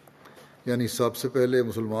 یعنی سب سے پہلے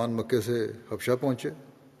مسلمان مکے سے حبشہ پہنچے،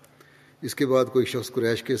 اس کے بعد کوئی شخص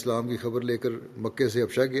قریش کے اسلام کی خبر لے کر مکے سے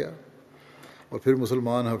حبشہ گیا، اور پھر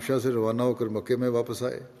مسلمان حبشہ سے روانہ ہو کر مکے میں واپس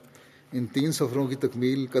آئے۔ ان 3 سفروں کی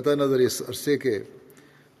تکمیل قطع نظر اس عرصے کے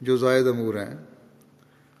جو زائد امور ہیں،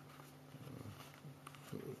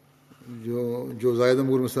 جو زائد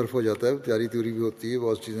امور میں صرف ہو جاتا ہے، تیاری تیوری بھی ہوتی ہے،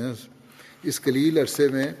 بہت چیزیں اس قلیل عرصے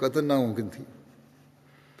میں قطعاً ناممکن تھی۔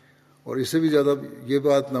 اور اس سے بھی زیادہ یہ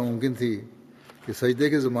بات ناممکن تھی کہ سجدے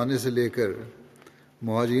کے زمانے سے لے کر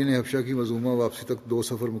مہاجرین حبشہ کی مظلومہ واپسی تک 2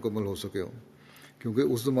 سفر مکمل ہو سکے ہوں، کیونکہ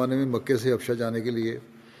اس زمانے میں مکے سے حبشہ جانے کے لیے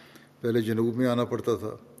پہلے جنوب میں آنا پڑتا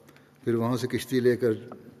تھا، پھر وہاں سے کشتی لے کر،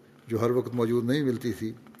 جو ہر وقت موجود نہیں ملتی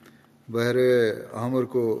تھی، بحر احمر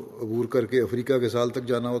کو عبور کر کے افریقہ کے ساحل تک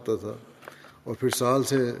جانا ہوتا تھا، اور پھر ساحل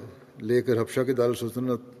سے لے کر حبشہ کے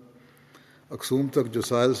دارالسلطنت اکسوم تک جو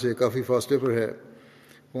ساحل سے کافی فاصلے پر ہے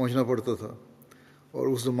پہنچنا پڑتا تھا۔ اور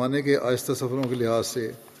اس زمانے کے آہستہ سفروں کے لحاظ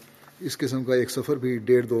سے اس قسم کا ایک سفر بھی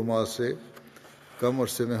 1.5-2 ماہ سے کم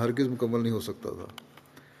عرصے میں ہرگز مکمل نہیں ہو سکتا تھا۔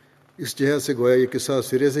 اس جہت سے گویا یہ قصہ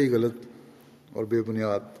سرے سے ہی غلط اور بے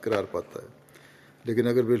بنیاد قرار پاتا ہے، لیکن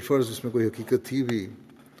اگر بالفرض اس میں کوئی حقیقت تھی بھی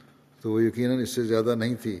تو وہ یقیناً اس سے زیادہ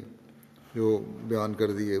نہیں تھی جو بیان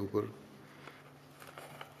کر دی ہے اوپر،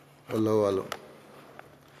 اللہ عالم۔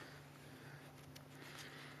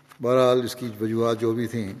 بہرحال اس کی وجوہات جو بھی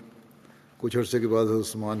تھیں، کچھ عرصے کے بعد حضرت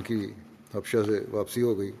عثمان کی حبشہ سے واپسی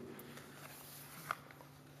ہو گئی،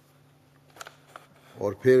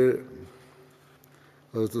 اور پھر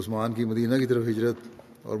حضرت عثمان کی مدینہ کی طرف ہجرت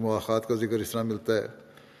اور مواخات کا ذکر اس طرح ملتا ہے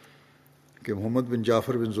کہ محمد بن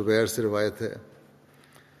جعفر بن زبیر سے روایت ہے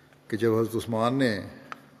کہ جب حضرت عثمان نے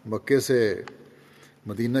مکے سے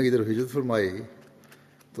مدینہ کی طرف ہجرت فرمائی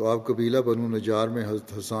تو آپ قبیلہ بنو نجار میں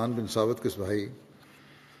حضرت حسان بن ثابت کے بھائی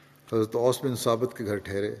حضرت اوس بن ثابت کے گھر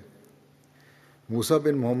ٹھہرے۔ موسیٰ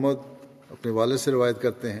بن محمد اپنے والد سے روایت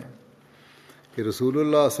کرتے ہیں کہ رسول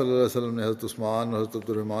اللہ صلی اللہ علیہ وسلم نے حضرت عثمان اور حضرت عبد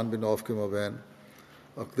الرحمن بن عوف کے مابین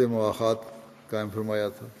عقد مواخات قائم فرمایا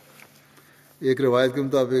تھا۔ ایک روایت کے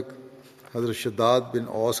مطابق حضرت شداد بن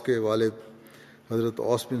اوس کے والد حضرت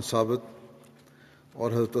اوس بن ثابت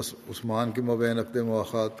اور حضرت عثمان کے مابین عقد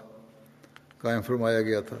مواخات قائم فرمایا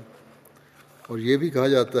گیا تھا، اور یہ بھی کہا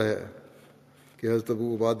جاتا ہے کہ حضرت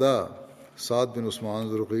ابو عبادہ سعد بن عثمان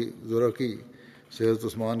زرقی سے حضرت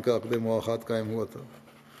عثمان کا عقد مواخات قائم ہوا تھا۔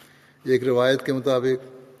 ایک روایت کے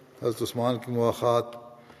مطابق حضرت عثمان کی مواخات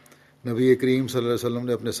نبی کریم صلی اللہ علیہ وسلم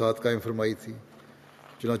نے اپنے ساتھ قائم فرمائی تھی۔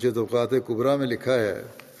 چنانچہ طبقات کبریٰ میں لکھا ہے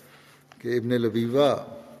کہ ابن لبیبہ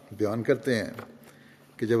بیان کرتے ہیں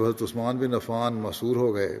کہ جب حضرت عثمان بن عفان مسرور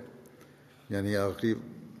ہو گئے، یعنی آخری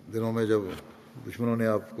دنوں میں جب دشمنوں نے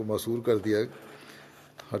آپ کو مسرور کر دیا،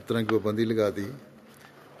 ہر طرح کی پابندی لگا دی،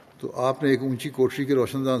 تو آپ نے ایک اونچی کوٹری کے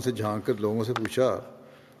روشن دان سے جھانک کر لوگوں سے پوچھا،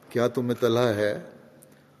 کیا تم میں طلحہ ہے؟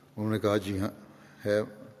 انہوں نے کہا جی ہاں ہے۔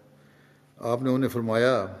 آپ نے انہیں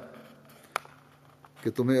فرمایا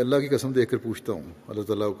کہ تمہیں اللہ کی قسم دے کر پوچھتا ہوں، اللہ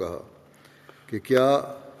تعالیٰ کو کہا کہ کیا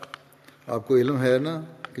آپ کو علم ہے نا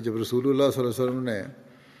کہ جب رسول اللہ صلی اللہ علیہ وسلم نے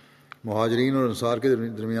مہاجرین اور انصار کے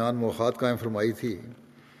درمیان مواخات قائم فرمائی تھی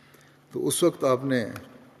تو اس وقت آپ صلی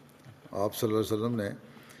اللہ علیہ وسلم نے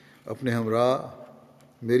اپنے ہمراہ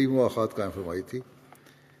میری مواخات قائم فرمائی تھی،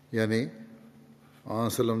 یعنی آن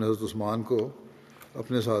صلی اللہ علیہ وسلم نے حضرت عثمان کو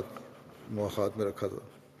اپنے ساتھ مواخات میں رکھا تھا۔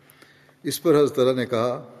 اس پر حضرت تعالیٰ نے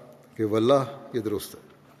کہا کہ واللہ یہ درست ہے۔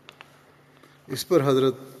 اس پر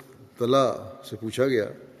حضرت تعالیٰ سے پوچھا گیا،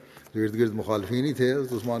 جو ارد گرد مخالفین ہی تھے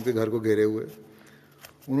حضرت عثمان کے گھر کو گھیرے ہوئے،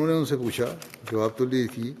 انہوں نے ان سے پوچھا، جواب طلبی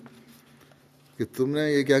کی کہ تم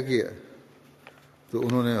نے یہ کیا کیا؟ تو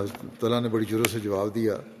انہوں نے حضرت تعالیٰ نے بڑی جرأت سے جواب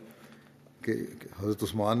دیا کہ حضرت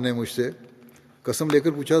عثمان نے مجھ سے قسم لے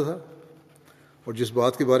کر پوچھا تھا، اور جس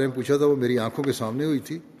بات کے بارے میں پوچھا تھا وہ میری آنکھوں کے سامنے ہوئی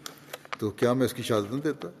تھی، تو کیا میں اس کی شہادت نہ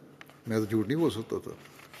دیتا؟ میں تو جھوٹ نہیں بول سکتا تھا،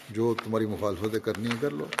 جو تمہاری مخالفتیں کرنی ہے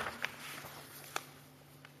کر لو۔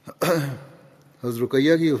 حضرت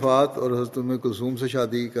رقیہ کی وفات اور حضرت ام کلثوم سے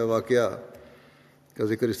شادی کا واقعہ کا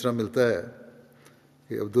ذکر اس طرح ملتا ہے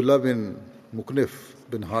کہ عبداللہ بن مکنف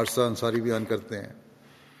بن حارثہ انصاری بیان کرتے ہیں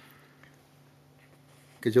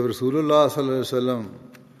کہ جب رسول اللہ صلی اللہ علیہ وسلم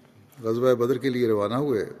غزوہ بدر کے لیے روانہ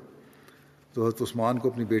ہوئے تو حضرت عثمان کو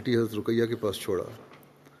اپنی بیٹی حضرت رقیہ کے پاس چھوڑا۔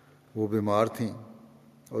 وہ بیمار تھیں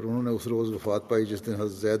اور انہوں نے اس روز وفات پائی جس دن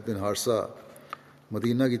حضرت زید بن حارثہ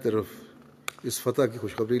مدینہ کی طرف اس فتح کی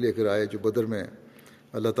خوشخبری لے کر آئے جو بدر میں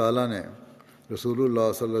اللہ تعالیٰ نے رسول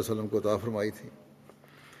اللہ صلی اللہ علیہ وسلم کو عطا فرمائی تھی۔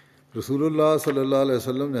 رسول اللہ صلی اللہ علیہ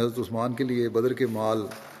وسلم نے حضرت عثمان کے لیے بدر کے مال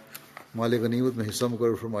غنیمت میں حصہ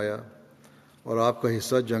مقرر فرمایا، اور آپ کا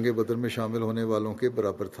حصہ جنگ بدر میں شامل ہونے والوں کے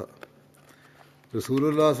برابر تھا۔ رسول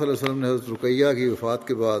اللہ صلی اللہ علیہ وسلم نے حضرت رقیہ کی وفات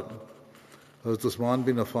کے بعد حضرت عثمان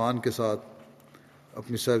بن عفان کے ساتھ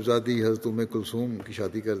اپنی صاحبزادی حضرت ام کلثوم کی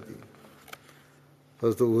شادی کر دی۔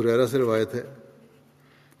 حضرت ابو ہریرہ سے روایت ہے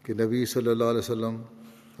کہ نبی صلی اللہ علیہ وسلم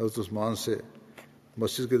حضرت عثمان سے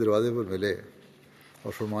مسجد کے دروازے پر ملے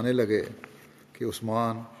اور فرمانے لگے کہ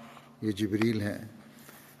عثمان، یہ جبریل ہیں،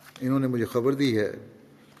 انہوں نے مجھے خبر دی ہے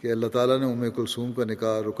کہ اللہ تعالیٰ نے ام کلثوم کا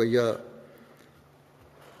نکاح رقیہ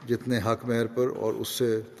جتنے حق مہر پر اور اس سے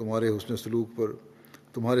تمہارے حسن سلوک پر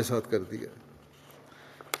تمہارے ساتھ کر دیا،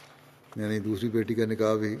 یعنی دوسری بیٹی کا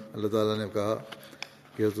نکاح بھی اللہ تعالیٰ نے کہا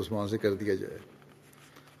کہ حضرت عثمان سے کر دیا جائے۔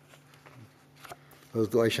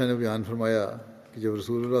 حضرت عائشہ نے بیان فرمایا کہ جب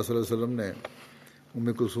رسول اللہ صلی اللہ علیہ وسلم نے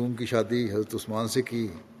ام کلثوم کی شادی حضرت عثمان سے کی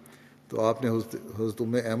تو آپ نے حضرت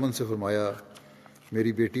ام ایمن سے فرمایا،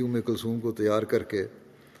 میری بیٹی ام کلثوم کو تیار کر کے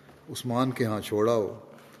عثمان کے ہاں چھوڑاؤ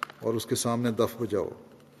اور اس کے سامنے دف بجاؤ۔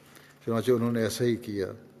 چنانچہ انہوں نے ایسا ہی کیا۔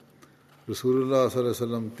 رسول اللہ صلی اللہ علیہ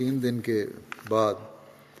وسلم 3 دن کے بعد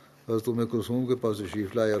حضرت ام کلثوم کے پاس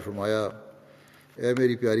تشریف لائے اور فرمایا، اے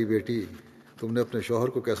میری پیاری بیٹی، تم نے اپنے شوہر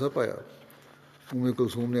کو کیسا پایا؟ ام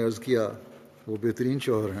کلثوم نے عرض کیا، وہ بہترین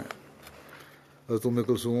شوہر ہیں۔ حضرت ام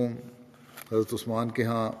کلثوم حضرت عثمان کے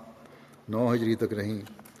ہاں 9 ہجری تک رہیں،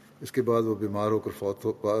 اس کے بعد وہ بیمار ہو کر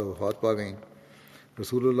وفات پا گئیں۔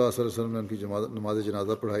 رسول اللہ صلی اللہ علیہ وسلم نے ان کی نماز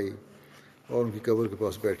جنازہ پڑھائی اور ان کی قبر کے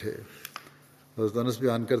پاس بیٹھے۔ حضرت انس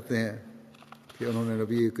بیان کرتے ہیں کہ انہوں نے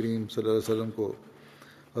نبی کریم صلی اللہ علیہ وسلم کو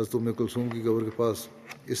حضرت ام کلثوم کی قبر کے پاس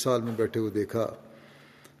اس حال میں بیٹھے ہوئے دیکھا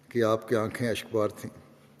کہ آپ کی آنکھیں اشکبار تھیں۔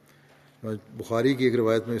 بخاری کی ایک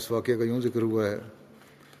روایت میں اس واقعے کا یوں ذکر ہوا ہے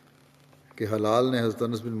کہ حلال نے حضرت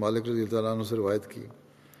انس بن مالک رضی اللہ عنہ سے روایت کی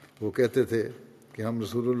وہ کہتے تھے کہ ہم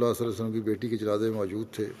رسول اللہ صلی اللہ علیہ وسلم کی بیٹی کے جنازے میں موجود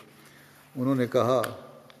تھے. انہوں نے کہا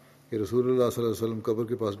کہ رسول اللہ صلی اللہ علیہ وسلم قبر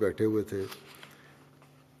کے پاس بیٹھے ہوئے تھے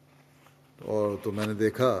اور تو میں نے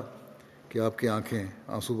دیکھا کہ آپ کی آنکھیں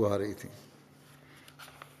آنسو بہا رہی تھیں.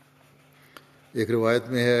 ایک روایت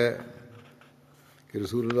میں ہے کہ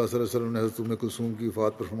رسول اللہ صلی اللہ علیہ وسلم نے حضرت ام کلثوم کی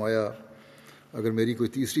وفات پر فرمایا اگر میری کوئی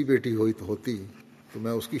تیسری بیٹی ہوتی تو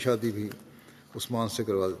میں اس کی شادی بھی عثمان سے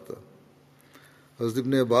کروا دیتا. حضرت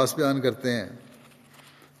ابن عباس بیان کرتے ہیں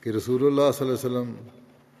کہ رسول اللہ صلی اللہ علیہ وسلم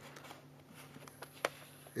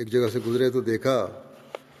ایک جگہ سے گزرے تو دیکھا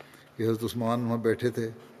کہ حضرت عثمان وہاں بیٹھے تھے.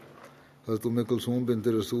 حضرت ام کلثوم بنت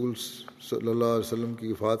رسول صلی اللہ علیہ وسلم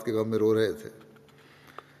کی وفات کے غم میں رو رہے تھے.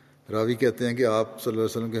 راوی کہتے ہیں کہ آپ صلی اللہ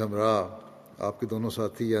علیہ وسلم کے ہمراہ آپ کے دونوں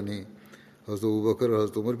ساتھی یعنی حضرت ابوبکر اور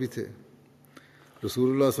حضرت عمر بھی تھے. رسول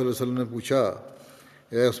اللہ صلی اللہ علیہ وسلم نے پوچھا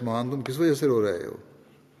اے عثمان تم کس وجہ سے رو رہے ہو؟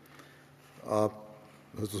 آپ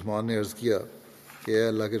حضرت عثمان نے عرض کیا کہ اے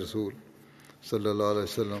اللہ کے رسول صلی اللہ علیہ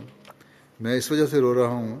وسلم میں اس وجہ سے رو رہا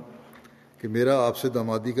ہوں کہ میرا آپ سے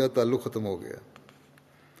دامادی کا تعلق ختم ہو گیا.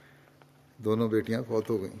 دونوں بیٹیاں فوت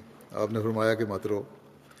ہو گئیں. آپ نے فرمایا کہ مت رو،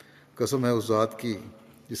 قسم ہے اس ذات کی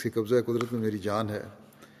جس کے قبضہ قدرت میں میری جان ہے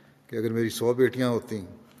کہ اگر میری 100 بیٹیاں ہوتیں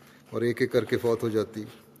اور ایک ایک کر کے فوت ہو جاتی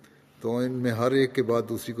تو ان میں ہر ایک کے بعد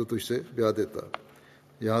دوسری کو تجھ سے بیاہ دیتا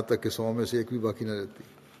یہاں تک کہ 100 میں سے ایک بھی باقی نہ رہتی.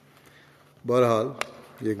 بہرحال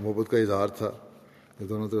یہ ایک محبت کا اظہار تھا جو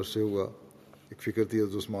دونوں طرف سے ہوا. ایک فکر تھی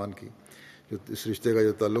حضرت عثمان کی جو اس رشتے کا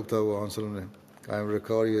جو تعلق تھا وہ آن صلی نے قائم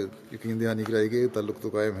رکھا اور یہ یقین دہانی کرائی کہ یہ تعلق تو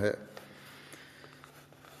قائم ہے.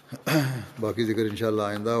 باقی ذکر انشاءاللہ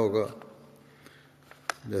آئندہ ہوگا.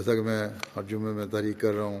 جیسا کہ میں ہر جمعے میں تحریک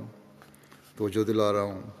کر رہا ہوں توجہ دلا رہا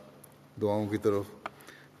ہوں دعاؤں کی طرف.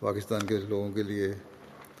 پاکستان کے لوگوں کے لیے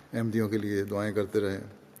احمدیوں کے لیے دعائیں کرتے رہیں.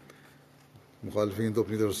 مخالفین تو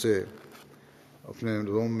اپنی طرف سے اپنے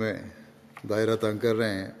روم میں دائرہ تنگ کر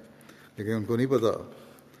رہے ہیں لیکن ان کو نہیں پتہ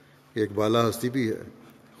کہ ایک بالا ہستی بھی ہے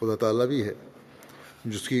خدا تعالیٰ بھی ہے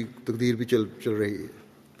جس کی تقدیر بھی چل رہی ہے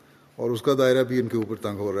اور اس کا دائرہ بھی ان کے اوپر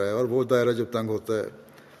تنگ ہو رہا ہے. اور وہ دائرہ جب تنگ ہوتا ہے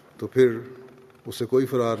تو پھر اس سے کوئی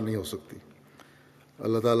فرار نہیں ہو سکتی.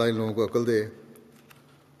 اللہ تعالیٰ ان لوگوں کو عقل دے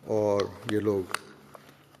اور یہ لوگ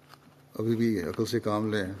ابھی بھی عقل سے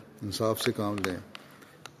کام لیں انصاف سے کام لیں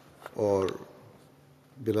اور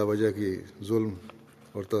بلا وجہ کی ظلم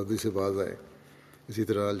اور تعدی سے باز آئے. اسی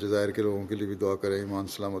طرح الجزائر کے لوگوں کے لیے بھی دعا کریں ایمان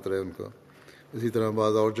سلامت رہے ان کا. اسی طرح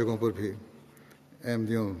بعض اور جگہوں پر بھی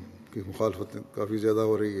احمدیوں کی مخالفت کافی زیادہ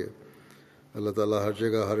ہو رہی ہے. اللہ تعالیٰ ہر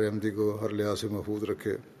جگہ ہر احمدی کو ہر لحاظ سے محفوظ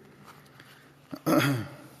رکھے.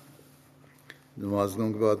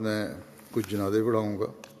 نمازوں کے بعد میں کچھ جنازے پڑھاؤں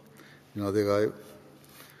گا جنازے غائب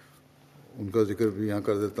ان کا ذکر بھی یہاں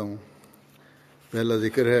کر دیتا ہوں. پہلا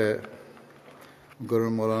ذکر ہے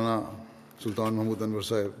مکرم مولانا سلطان محمود انور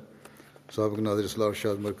صاحب سابق ناظر اصلاح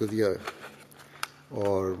ارشاد مرکزیہ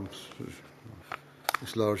اور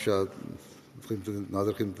اصلاح ارشاد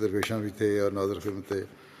ناظر خدمت درویشاں بھی تھے اور ناظر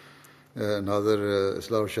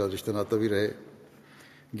اصلاح ارشاد رشتہ ناطہ بھی رہے.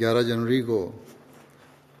 11 جنوری کو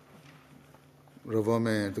روا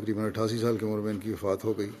میں تقریباً 88 سال کی عمر میں ان کی وفات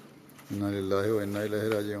ہو گئی. انا للہ و انا الیہ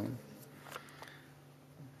راجعون.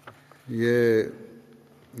 یہ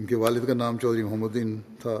ان کے والد کا نام چودھری محمد الدین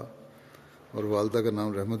تھا اور والدہ کا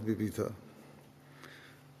نام رحمت بی بی تھا.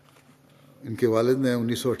 ان کے والد نے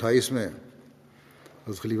 1928 میں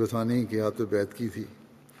حضرت خلیفہ ثانی کی ہاتھ پہ بیعت کی تھی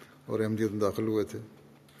اور احمدیت میں داخل ہوئے تھے.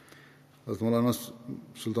 حضرت مولانا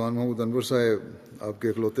سلطان محمود انور صاحب آپ کے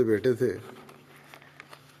اکلوتے بیٹے تھے.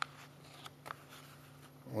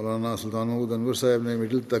 مولانا سلطان محمود انور صاحب نے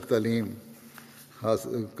مڈل تک تعلیم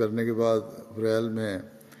حاصل کرنے کے بعد ریل میں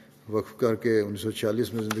وقف کر کے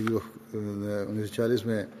 1946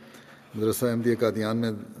 میں مدرسہ احمدیہ قادیان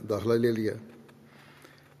میں داخلہ لے لیا.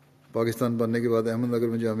 پاکستان بننے کے بعد احمد نگر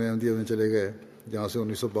میں جامعہ احمدیہ میں چلے گئے جہاں سے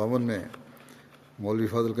 1952 میں مولوی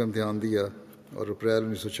فاضل کا امتحان دیا اور اپریل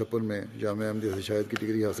 1956 میں جامعہ احمدیہ سے شاہد کی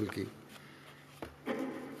ڈگری حاصل کی.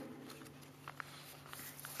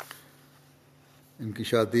 ان کی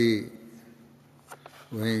شادی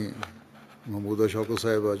وہیں محمودہ شوکت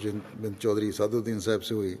صاحبہ بنت چودھری سعد الدین صاحب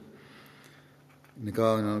سے ہوئی.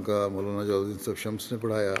 نکاح انہوں کا مولانا جلال الدین صاحب شمس نے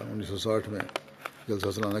پڑھایا 1960 میں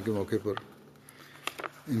جلسہ سالانہ کے موقع پر.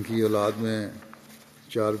 ان کی اولاد میں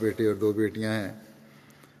 4 بیٹے اور 2 بیٹیاں ہیں.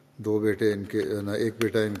 2 بیٹے ان کے ایک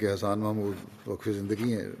بیٹا ان کے حسان محمود وقف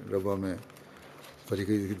زندگی ہیں ربا میں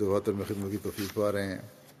فریقی کی دفاتر میں خدمت کی توفیق پا رہے ہیں.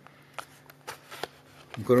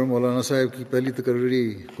 مکرم مولانا صاحب کی پہلی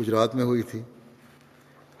تقرری گجرات میں ہوئی تھی.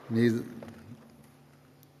 نیز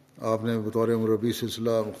آپ نے بطور مربی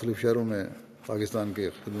سلسلہ مختلف شہروں میں پاکستان کے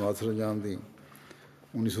خدمات سر انجام دیں.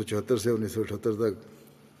 1974 سے 1978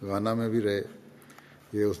 تک گانا میں بھی رہے.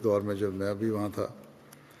 یہ اس دور میں جب میں بھی وہاں تھا،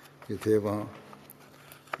 یہ تھے وہاں،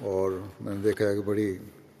 اور میں نے دیکھا ہے کہ بڑی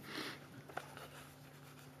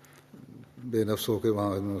بے نفس ہو کے وہاں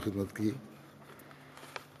انہوں نے خدمت کی.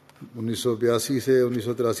 1982 سے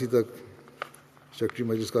 1983 تک سیکرٹری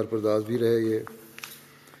مجلس کارپرداز بھی رہے یہ.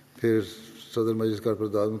 پھر صدر مجلس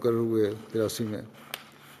کارپرداز مقرر ہوئے 83 میں.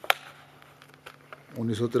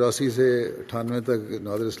 1983 سے 98 تک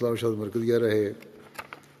ناظر اصلاح و ارشاد مرکزیہ رہے.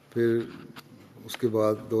 پھر اس کے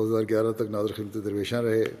بعد 2011 تک ناظر خدمت درویشاں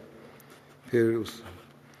رہے. پھر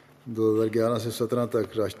 2011 سے 17 تک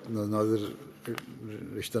ناظر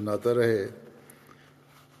رشتہ ناطہ رہے،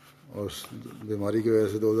 اور بیماری کی وجہ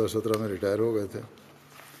سے 2017 میں ریٹائر ہو گئے تھے.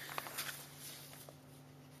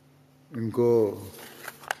 ان کو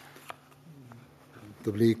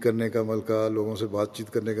تبلیغ کرنے کا ملکہ، لوگوں سے بات چیت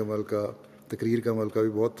کرنے کا ملکہ، تقریر کا ملکہ بھی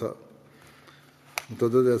بہت تھا.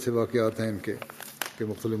 متعدد ایسے واقعات ہیں ان کے کہ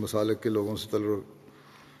مختلف مسالک کے لوگوں سے تعلق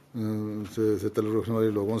رکھنے والے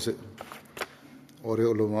لوگوں سے اور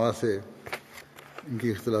علماء سے ان کی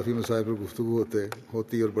اختلافی مسائل پر گفتگو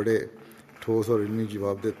ہوتی اور بڑے ٹھوس اور علمی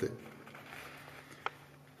جواب دیتے.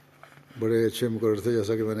 بڑے اچھے مقرر تھے،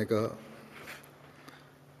 جیسا کہ میں نے کہا.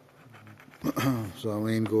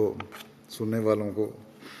 سامعین کو، سننے والوں کو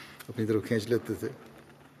اپنی طرف کھینچ لیتے تھے.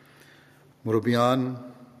 مربیان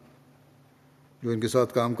جو ان کے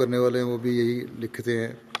ساتھ کام کرنے والے ہیں وہ بھی یہی لکھتے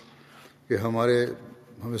ہیں کہ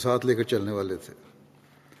ہمیں ساتھ لے کر چلنے والے تھے.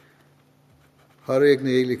 ہر ایک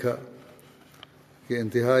نے یہی لکھا کہ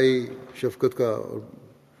انتہائی شفقت کا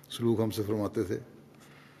سلوک ہم سے فرماتے تھے،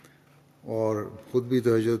 اور خود بھی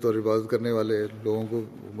تہجد اور عبادت کرنے والے لوگوں کو،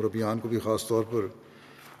 مربیان کو بھی خاص طور پر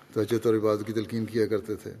تہجد اور عبادت کی تلقین کیا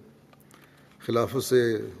کرتے تھے. خلافت سے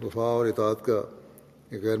وفا اور اطاعت کا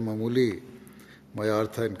ایک غیر معمولی معیار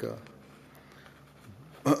تھا ان کا.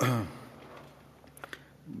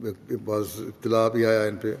 بعض ابتلاء بھی آیا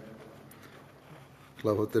ان پہ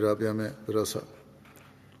خلافت رابعہ میں ذرا سا،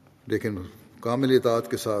 لیکن کامل اطاعت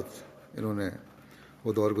کے ساتھ انہوں نے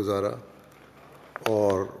وہ دور گزارا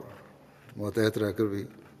اور ماتحت رہ کر بھی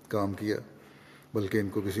کام کیا. بلکہ ان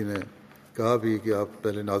کو کسی نے کہا بھی کہ آپ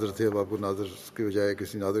پہلے ناظر تھے، اب آپ کو ناظر کے بجائے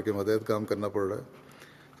کسی ناظر کے ماتحت کام کرنا پڑ رہا ہے.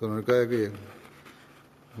 تو انہوں نے کہا کہ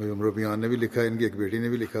مجھے مربیان نے بھی لکھا ہے، ان کی ایک بیٹی نے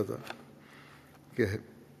بھی لکھا تھا کہ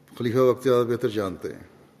خلیفہ وقت زیادہ بہتر جانتے ہیں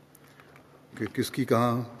کہ کس کی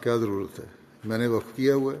کہاں کیا ضرورت ہے. میں نے وقف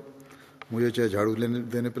کیا ہوا ہے، مجھے چاہے جھاڑو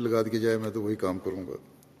دینے پہ لگا دیا جائے، میں تو وہی کام کروں گا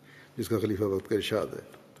جس کا خلیفہ وقت کا ارشاد ہے.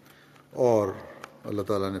 اور اللہ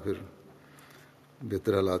تعالیٰ نے پھر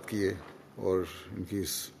بہتر حالات کیے اور ان کی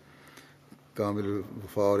اس کامل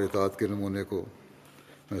وفا اور اطاعت کے نمونے کو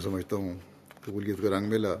میں سمجھتا ہوں قبولیت کا رنگ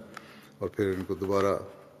ملا، اور پھر ان کو دوبارہ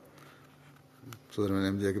صدر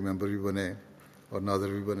احمدیہ کے ممبر بھی بنے اور ناظر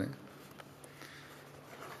بھی بنے.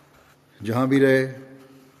 جہاں بھی رہے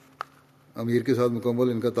امیر کے ساتھ مکمل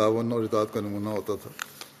ان کا تعاون اور اطاعت کا نمونہ ہوتا تھا،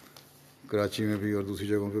 کراچی میں بھی اور دوسری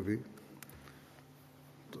جگہوں پہ بھی.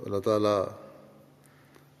 تو اللہ تعالیٰ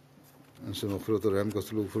ان سے مغفرت اور رحم کا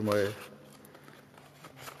سلوک فرمائے،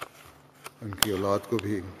 ان کی اولاد کو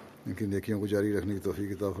بھی ان کی نیکیوں کو جاری رکھنے کی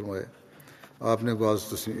توفیق عطا فرمائے. آپ نے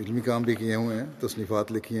بعض علمی کام بھی کیے ہوئے ہیں،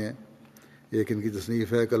 تصنیفات لکھی ہیں. ایک ان کی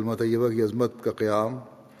تصنیف ہے کلمہ طیبہ کی عظمت کا قیام،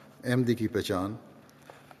 احمدی کی پہچان.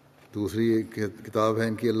 دوسری کتاب ہے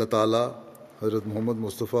ان کی اللہ تعالیٰ، حضرت محمد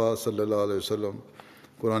مصطفیٰ صلی اللہ علیہ وسلم،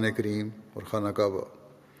 قرآن کریم اور خانہ کعبہ.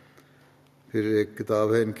 پھر ایک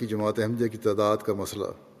کتاب ہے ان کی جماعت احمدیہ کی تعداد کا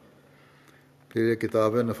مسئلہ. پھر ایک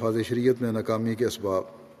کتاب ہے نفاذ شریعت میں ناکامی کے اسباب.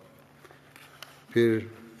 پھر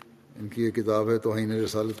ان کی ایک کتاب ہے توہین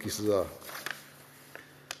رسالت کی سزا.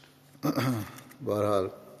 بہرحال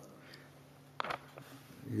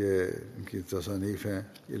یہ ان کی تصانیف ہیں.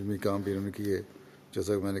 علمی کام بھی انہوں نے کیے،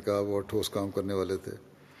 جیسا کہ میں نے کہا وہ ٹھوس کام کرنے والے تھے.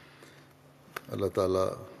 اللہ تعالیٰ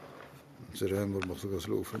ان سے رحم اور مغفرت کا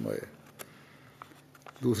سلوک فرمائے.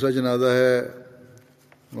 دوسرا جنازہ ہے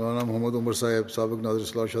مولانا محمد عمر صاحب، سابق ناظر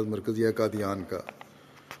اصلاح ارشاد مرکزیہ قادیان کا،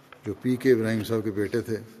 جو پی کے ابراہیم صاحب کے بیٹے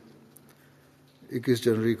تھے. 21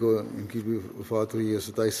 جنوری کو ان کی بھی وفات ہوئی ہے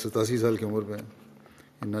 87 سال کی عمر میں.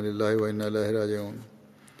 انا للہ و انا الیہ راجعون.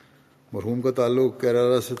 مرحوم کا تعلق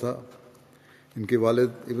کیرالہ سے تھا. ان کے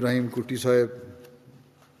والد ابراہیم کٹی صاحب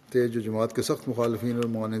تھے جو جماعت کے سخت مخالفین اور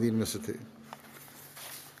معاندین میں سے تھے.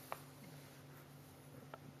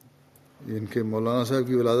 ان کے مولانا صاحب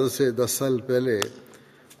کی ولادت سے 10 سال پہلے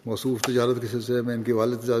موصوف تجارت کے سلسلے میں ان کے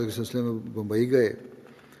والد تجارت کے سلسلے میں بمبئی گئے.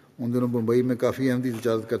 ان دنوں بمبئی میں کافی احمدی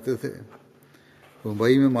تجارت کرتے تھے.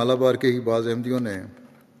 بمبئی میں مالابار کے ہی بعض احمدیوں نے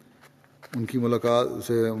ان کی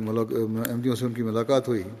احمدیوں سے ان کی ملاقات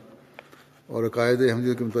ہوئی اور عقائد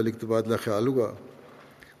احمدیوں کے متعلق تبادلہ خیال ہوا.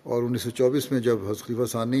 اور 1924 میں جب حضرت خلیفہ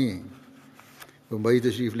ثانی بمبئی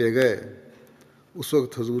تشریف لے گئے، اس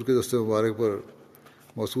وقت حضور کے دست مبارک پر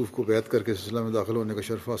موصوف کو بیعت کر کے سلسلہ میں داخل ہونے کا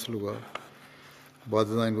شرف حاصل ہوا۔ بعد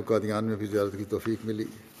ازاں ان کو قادیان میں بھی زیارت کی توفیق ملی۔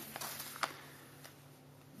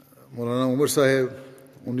 مولانا عمر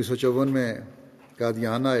صاحب 1954 میں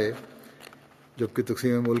قادیان آئے، جبکہ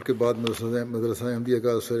تقسیم ملک کے بعد مدرسہ احمدیہ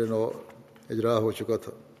کا سر نو اجرا ہو چکا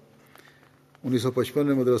تھا۔ 1955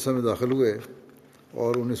 میں مدرسہ میں داخل ہوئے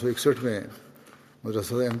اور 1961 میں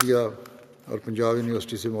مدرسہ احمدیہ اور پنجاب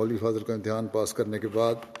یونیورسٹی سے مولوی فاضل کا امتحان پاس کرنے کے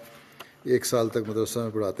بعد 1 سال تک مدرسہ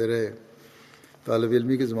میں پڑھاتے رہے۔ طالب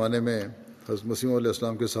علمی کے زمانے میں حضرت مسیح علیہ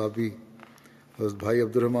السلام کے صحابی حضرت بھائی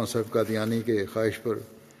عبدالرحمٰن صاحب قادیانی کے خواہش پر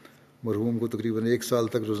مرحوم کو تقریباً 1 سال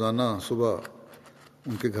تک روزانہ صبح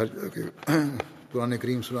ان کے گھر جا کے قرآن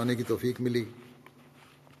کریم سنانے کی توفیق ملی۔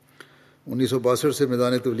 1962 سے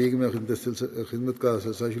میدان تبلیغ میں خدمت کا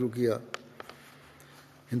سلسلہ شروع کیا۔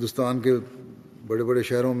 ہندوستان کے بڑے بڑے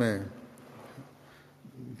شہروں میں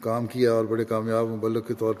کام کیا اور بڑے کامیاب مبلغ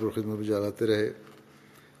کے طور پر خدمت میں جاتے رہے۔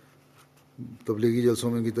 تبلیغی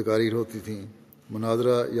جلسوں میں کی تقاریر ہوتی تھیں،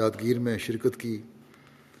 مناظرہ یادگیر میں شرکت کی،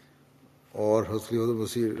 اور حضرت خلیفۃ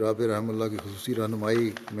المسیح رابع رحمہ اللہ کی خصوصی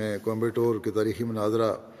رہنمائی میں کوئمبٹور کے تاریخی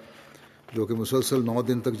مناظرہ جو کہ مسلسل 9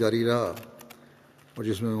 دن تک جاری رہا، اور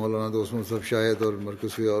جس میں مولانا دوست محمد صاحب شاہد اور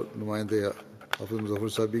مرکزی اور نمائندے حافظ مظفر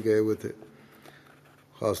صاحب بھی گئے ہوئے تھے۔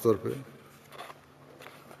 خاص طور پہ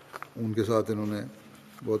ان کے ساتھ انہوں نے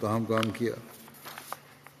بہت اہم کام کیا۔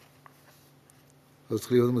 حضرت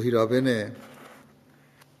خلیفۃ المسیح رابع نے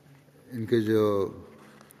ان کے جو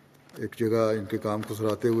ایک جگہ ان کے کام کو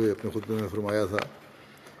سراہتے ہوئے اپنے خطبے میں فرمایا تھا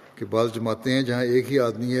کہ بعض جماعتیں ہیں جہاں ایک ہی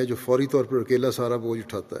آدمی ہے جو فوری طور پر اکیلا سارا بوجھ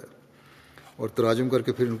اٹھاتا ہے اور تراجم کر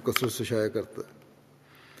کے پھر ان کو کثرت سے شائع کرتا ہے،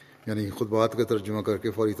 یعنی خطبات کا ترجمہ کر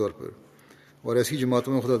کے فوری طور پر۔ اور ایسی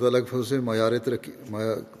جماعتوں میں خدا تعالیٰ کے فضل سے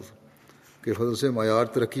معیار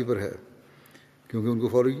ترقی پر ہے، کیونکہ ان کو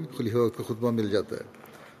فوری خلیفہ وقت کا خطبہ مل جاتا ہے،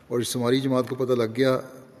 اور اس شماری جماعت کو پتہ لگ گیا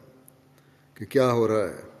کہ کیا ہو رہا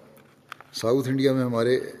ہے۔ ساؤتھ انڈیا میں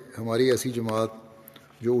ہماری ایسی جماعتیں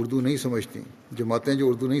جو اردو نہیں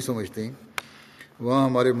سمجھتیں، وہاں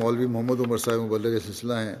ہمارے مولوی محمد عمر صاحب مبلغ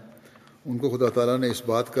سلسلہ ہیں، ان کو خدا تعالیٰ نے اس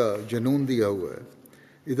بات کا جنون دیا ہوا ہے،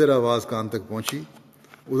 ادھر آواز کان تک پہنچی،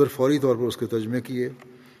 ادھر فوری طور پر اس کے ترجمے کیے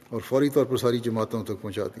اور فوری طور پر ساری جماعتوں تک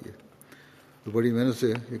پہنچا دیے۔ تو بڑی محنت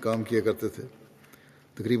سے یہ کام کیا کرتے تھے۔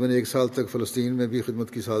 تقریباً 1 سال تک فلسطین میں بھی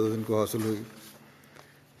خدمت کی سعادت ان کو حاصل ہوئی۔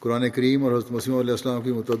 قرآن کریم اور حضرت مسیح علیہ السلام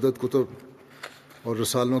کی متعدد کتب اور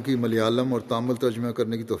رسالوں کی ملیالم اور تامل ترجمہ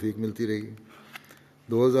کرنے کی توفیق ملتی رہی۔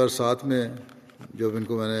 2007 میں جب ان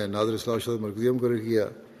کو میں نے ناظر اصلاح ارشاد مرکزیہ مقرر کیا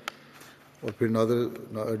اور پھر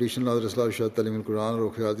ایڈیشنل ناظر اصلاح ارشاد تعلیم القرآن اور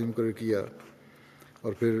رخ عادی مقرر کیا،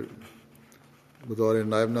 اور پھر بطور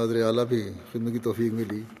نائب ناظر اعلیٰ بھی خدمت کی توفیق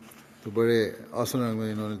ملی، تو بڑے آسن رنگ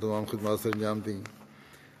میں انہوں نے تمام خدمات سر انجام دیں۔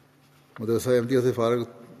 مدرسہ احمدیہ سے فارغ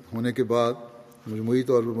ہونے کے بعد مجموعی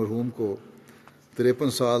طور پر مرحوم کو 53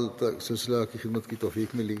 سال تک سلسلہ کی خدمت کی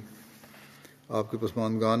توفیق ملی۔ آپ کے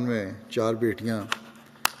پسماندگان میں 4 بیٹیاں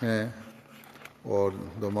ہیں اور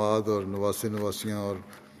داماد اور نواسے نواسیاں اور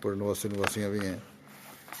پر نواسے نواسیاں بھی ہیں۔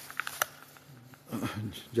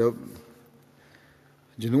 جب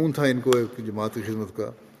جنون تھا ان کو ایک جماعت کی خدمت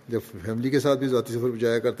کا، جب فیملی کے ساتھ بھی ذاتی سفر پہ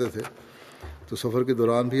جایا کرتے تھے تو سفر کے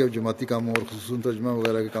دوران بھی اب جماعتی کاموں اور خصوصاً ترجمہ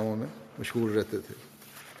وغیرہ کے کاموں میں مشغول رہتے تھے۔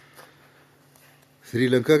 سری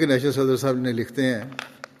لنکا کے نیشنل صدر صاحب نے لکھتے ہیں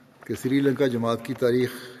کہ سری لنکا جماعت کی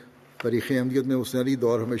تاریخ احمدیت میں مسنری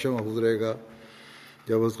دور ہمیشہ محفوظ رہے گا،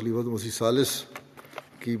 جب حضرت خلیفۃ المسیح ثالث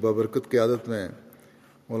کی بابرکت قیادت میں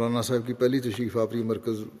مولانا صاحب کی پہلی تشریف آوری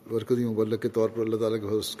مرکزی مبلغ کے طور پر اللہ تعالیٰ کے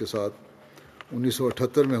فضل کے ساتھ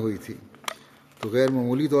 1978 میں ہوئی تھی، تو غیر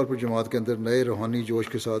معمولی طور پر جماعت کے اندر نئے روحانی جوش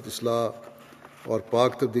کے ساتھ اصلاح اور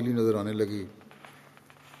پاک تبدیلی نظر آنے لگی،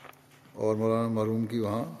 اور مولانا مرحوم کی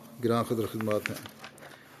وہاں گراں قدر خدمات ہیں۔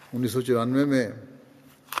 1994 میں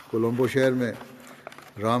کولمبو شہر میں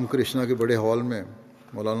رام کرشنا کے بڑے ہال میں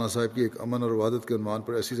مولانا صاحب کی ایک امن اور وحدت کے عنوان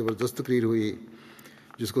پر ایسی زبردست تقریر ہوئی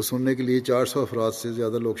جس کو سننے کے لیے 400 افراد سے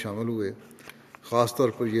زیادہ لوگ شامل ہوئے۔ خاص طور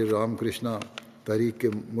پر یہ رام کرشنا تحریک کے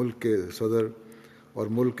ملک کے صدر اور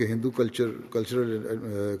ملک کے ہندو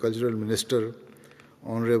کلچرل منسٹر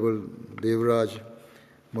آنریبل دیوراج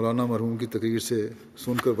مولانا مرحوم کی تقریر سے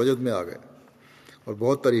سن کر وجد میں آ گئے اور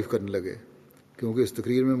بہت تعریف کرنے لگے، کیونکہ اس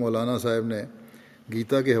تقریر میں مولانا صاحب نے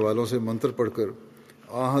گیتا کے حوالوں سے منتر پڑھ کر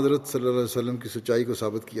حضرت صلی اللہ علیہ وسلم کی سچائی کو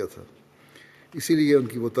ثابت کیا تھا۔ اسی لیے ان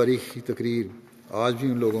کی وہ تاریخی تقریر آج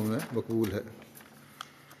بھی ان لوگوں میں مقبول ہے۔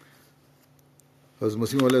 حضرت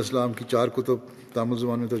مسیح علیہ السلام کی 4 کتب تامل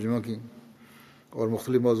زبان میں ترجمہ کیں اور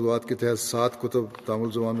مختلف موضوعات کے تحت 7 کتب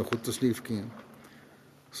تامل زبان میں خود تصنیف کیں۔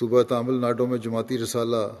 صوبہ تامل ناڈو میں جماعتی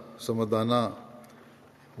رسالہ سمدانہ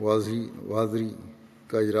واضری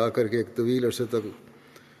کا اجرا کر کے ایک طویل عرصے تک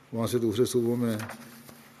وہاں سے دوسرے صوبوں میں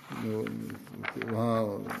وہاں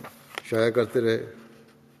شائع کرتے رہے۔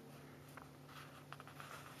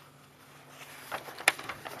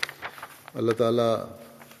 اللہ تعالیٰ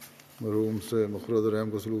مرحوم سے مغفرت و رحم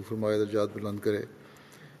کو سلوک فرمائے، درجات بلند کرے،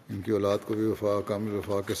 ان کی اولاد کو بھی کامل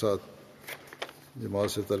وفا کے ساتھ جماعت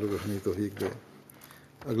سے تعلق رکھنے کی توفیق دے۔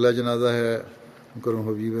 اگلا جنازہ ہے مکرم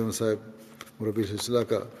حبیب احمد صاحب مربی سلسلہ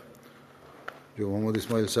کا، جو محمد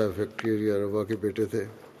اسماعیل صاحب فیکٹری ایریا روا کے بیٹے تھے۔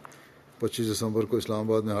 25 دسمبر کو اسلام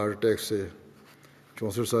آباد میں ہارٹ اٹیک سے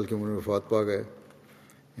 64 سال کی عمر میں وفات پا گئے۔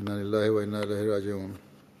 انا للہ و انا الیہ راجعون۔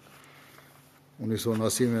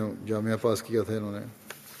 1979 میں جامعہ پاس کیا تھا انہوں نے،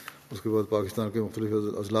 اس کے بعد پاکستان کے مختلف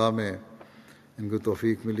اضلاع میں ان کو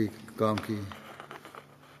توفیق ملی کام کی۔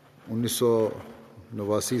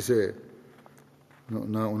 1989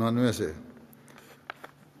 سے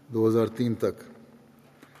 2003 تک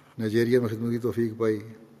نائجیریا میں خدمت کی توفیق پائی۔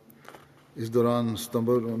 اس دوران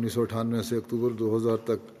ستمبر 1998 سے اکتوبر 2000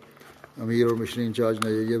 تک امیر اور مشنری انچارج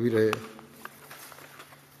نائجیریا بھی رہے۔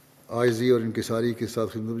 عاجزی اور انکساری کے ساتھ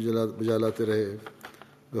خدمت بجا لاتے رہے۔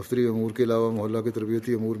 دفتری امور کے علاوہ محلہ کے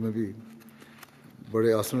تربیتی امور میں بھی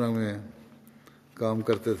بڑے آسن رنگ میں کام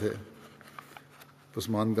کرتے تھے۔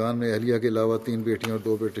 پسماندگان میں اہلیہ کے علاوہ 3 بیٹیاں اور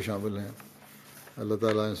 2 بیٹے شامل ہیں۔ اللہ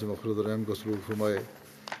تعالیٰ ان سے مغفرت و رحم کو سلوک فرمائے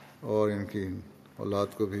اور ان کی اولاد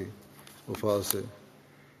کو بھی وفات سے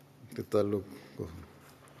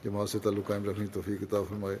جماعت سے تعلق قائم رکھنے کی توفیق عطا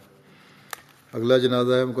فرمائے۔ اگلا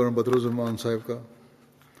جنازہ ہے مکرم بدر الرحمان صاحب کا،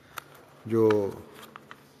 جو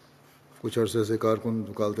کچھ عرصے سے کارکن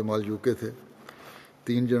وکالت مال UK تھے۔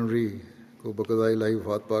 3 جنوری کو بقضاء الہی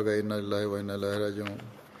وفات پا گئے۔ انا للہ و انا الیہ راجعون۔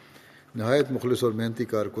 نہایت مخلص اور محنتی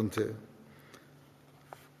کارکن تھے۔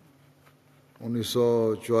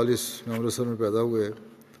 1944 میں امرتسر میں پیدا ہوئے،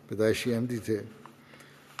 پیدائشی احمدی تھے۔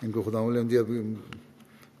 ان کو خدام الحمدیہ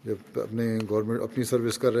جب اپنی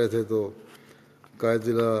سروس کر رہے تھے تو قائد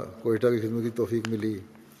ضلع کوئٹہ کی خدمت کی توفیق ملی۔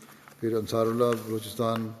 پھر انصار اللہ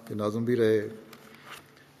بلوچستان کے ناظم بھی رہے۔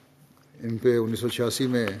 ان پہ 1986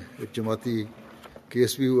 میں ایک جماعتی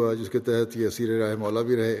کیس بھی ہوا جس کے تحت یہ اسیر راہ مولا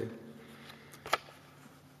بھی رہے،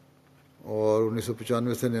 اور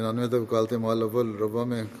 1995 سے 99 تک وکالت مال اول روا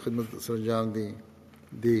میں خدمت سر انجام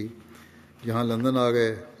دی۔ یہاں لندن آ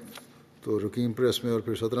گئے تو رکیم پریس میں، اور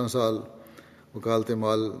پھر 17 سال وکالت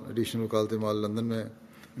مال ایڈیشنل وکالت مال لندن میں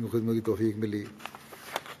ان کو خدمت کی توفیق ملی۔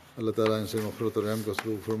 اللہ تعالیٰ ان سے مغفرت و رحم کا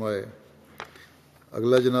سلوک فرمائے۔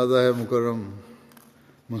 اگلا جنازہ ہے مکرم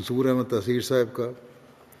منصور احمد تحصیر صاحب کا،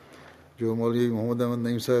 جو مولوی محمد احمد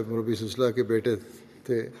نعیم صاحب مربی سلسلہ کے بیٹے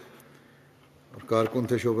تھے اور کارکن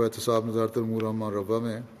تھے شعبہ احتساب وزارت الامور عامہ روا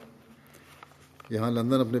میں۔ یہاں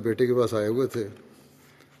لندن اپنے بیٹے کے پاس آئے ہوئے تھے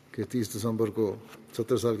کہ 30 دسمبر کو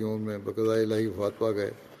 70 سال کی عمر میں بقضاء الہی وفات پا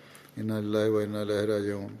گئے۔ انا للہ و انا الیہ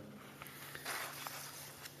راجعون۔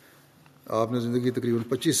 آپ نے زندگی تقریباً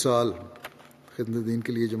 25 سال خدمت دین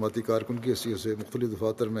کے لیے جماعتی کارکن کی حیثیت سے مختلف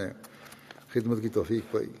دفاتر میں خدمت کی توفیق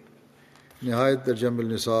پائی۔ نہایت درجہ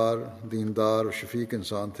بالنثار، دیندار اور شفیق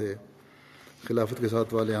انسان تھے۔ خلافت کے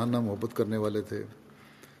ساتھ والہانہ محبت کرنے والے تھے،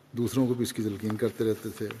 دوسروں کو بھی اس کی تلقین کرتے رہتے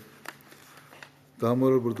تھے۔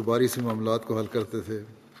 تحمل اور بردباری سے معاملات کو حل کرتے تھے۔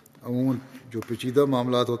 عموماً جو پیچیدہ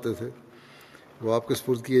معاملات ہوتے تھے وہ آپ کے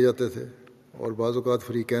سپرد کیے جاتے تھے، اور بعض اوقات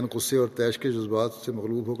فریقین غصے اور طیش کے جذبات سے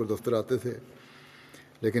مغلوب ہو کر دفتر آتے تھے،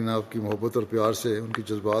 لیکن آپ کی محبت اور پیار سے ان کے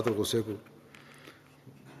جذبات اور غصے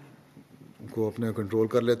کو اپنے کنٹرول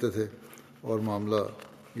کر لیتے تھے اور معاملہ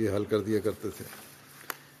یہ حل کر دیا کرتے تھے۔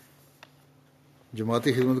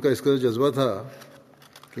 جماعتی خدمت کا اس قدر جذبہ تھا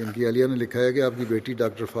کہ ان کی اہلیہ نے لکھا ہے کہ آپ کی بیٹی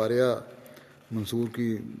ڈاکٹر فاریہ منصور کی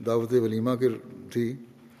دعوت ولیمہ کی تھی۔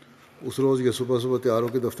 اس روز یہ صبح تیار ہو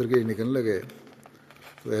کے دفتر کے لیے نکلنے لگے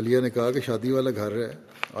تو اہلیہ نے کہا کہ شادی والا گھر ہے،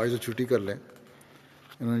 آج تو چھٹی کر لیں۔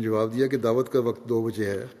 انہوں نے جواب دیا کہ دعوت کا وقت 2 بجے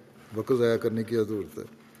ہے، وقت ضائع کرنے کی ضرورت ہے،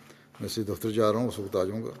 میں سے دفتر جا رہا ہوں، اس وقت آ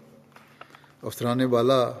جاؤں گا۔ افسران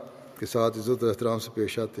بالا کے ساتھ عزت و احترام سے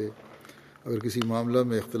پیش آتے۔ اگر کسی معاملہ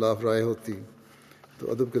میں اختلاف رائے ہوتی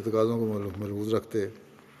تو ادب کے تقاضوں کو ملحوظ رکھتے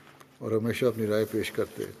اور ہمیشہ اپنی رائے پیش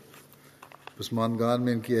کرتے۔ پسماندگان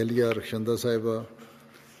میں ان کی اہلیہ رخشندہ صاحبہ،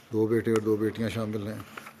 2 بیٹے اور 2 بیٹیاں شامل ہیں۔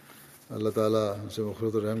 اللہ تعالیٰ ان سے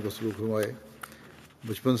مغفرت و رحم کو سلوک فرمائے۔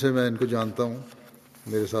 بچپن سے میں ان کو جانتا ہوں،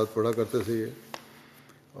 میرے ساتھ پڑھا کرتے تھے یہ۔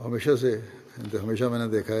 ہمیشہ میں نے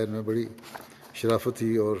دیکھا ہے ان میں بڑی شرافت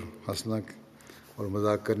تھی اور ہنسنا اور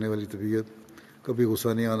مذاق کرنے والی طبیعت، کبھی غصہ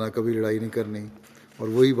نہیں آنا، کبھی لڑائی نہیں کرنی، اور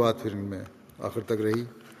وہی بات پھر ان میں آخر تک رہی،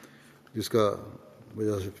 جس کا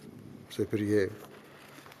وجہ سے پھر یہ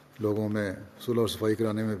لوگوں میں صلح اور صفائی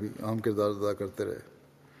کرانے میں بھی اہم کردار ادا کرتے رہے۔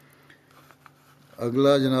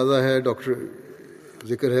 اگلا جنازہ ہے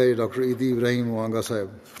ذکر ہے ڈاکٹر عیدی ابراہیم موانگا صاحب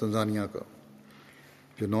تنزانیہ کا،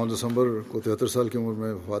 جو 9 دسمبر کو 73 سال کی عمر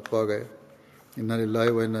میں وفات پا گئے۔ انا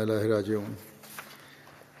للہ و انا الیہ راجعون۔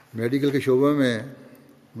 میڈیکل کے شعبہ میں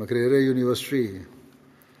مکریرے یونیورسٹی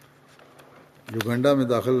یوگنڈا میں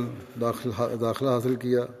داخلہ حاصل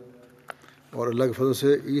کیا اور اللہ کے فضل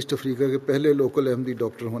سے ایسٹ افریقہ کے پہلے لوکل احمدی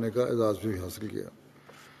ڈاکٹر ہونے کا اعزاز بھی حاصل کیا۔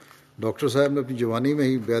 ڈاکٹر صاحب نے اپنی جوانی میں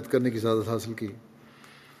ہی بیعت کرنے کی سعادت حاصل کی۔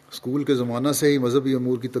 اسکول کے زمانہ سے ہی مذہبی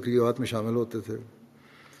امور کی تقریبات میں شامل ہوتے تھے۔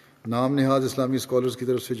 نام نہاد اسلامی اسکالرز کی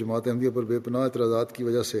طرف سے جماعت احمدیہ پر بے پناہ اعتراضات کی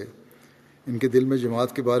وجہ سے ان کے دل میں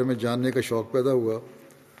جماعت کے بارے میں جاننے کا شوق پیدا ہوا۔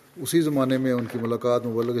 اسی زمانے میں ان کی ملاقات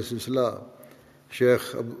مبلغ سلسلہ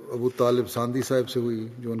شیخ ابو طالب ساندھی صاحب سے ہوئی،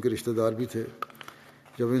 جو ان کے رشتہ دار بھی تھے۔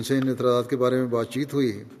 جب ان سے ان اعتراضات کے بارے میں بات چیت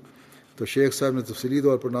ہوئی تو شیخ صاحب نے تفصیلی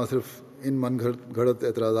طور پر نہ صرف ان من گھڑت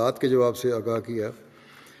اعتراضات کے جواب سے آگاہ کیا،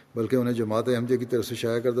 بلکہ انہیں جماعت احمدیہ کی طرف سے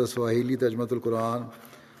شائع کردہ سواحیلی ترجمہ القرآن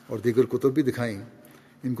اور دیگر کتب بھی دکھائیں۔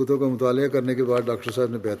 ان کتب کا مطالعہ کرنے کے بعد ڈاکٹر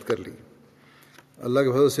صاحب نے بیعت کر لی۔ اللہ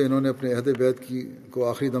کے فضل سے انہوں نے اپنے عہد بیعت کو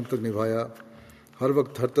آخری دم تک نبھایا۔ ہر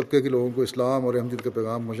وقت ہر طبقے کے لوگوں کو اسلام اور احمدیت کا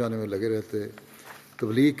پیغام پہنچانے میں لگے رہتے۔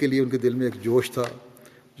 تبلیغ کے لیے ان کے دل میں ایک جوش تھا،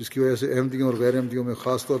 جس کی وجہ سے احمدیوں اور غیر احمدیوں میں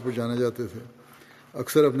خاص طور پر جانے جاتے تھے۔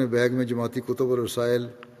 اکثر اپنے بیگ میں جماعتی کتب اور رسائل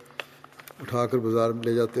اٹھا کر بازار میں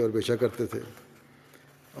لے جاتے اور بیچا کرتے تھے۔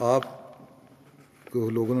 آپ کو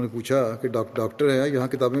لوگوں نے پوچھا کہ ڈاکٹر ہیں یہاں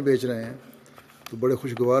کتابیں بیچ رہے ہیں، تو بڑے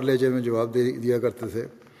خوشگوار لہجے میں جواب دیا کرتے تھے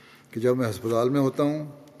کہ جب میں ہسپتال میں ہوتا ہوں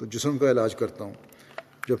تو جسم کا علاج کرتا ہوں،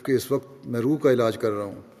 جبکہ اس وقت میں روح کا علاج کر رہا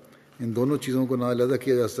ہوں۔ ان دونوں چیزوں کو نہ علیحدہ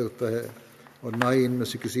کیا جا سکتا ہے اور نہ ہی ان میں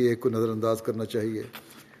سے کسی ایک کو نظر انداز کرنا چاہیے۔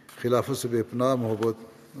 خلافت سے بے پناہ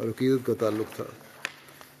محبت اور عقیدت کا تعلق تھا۔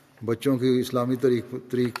 بچوں کی اسلامی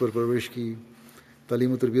طریق پر پرورش کی،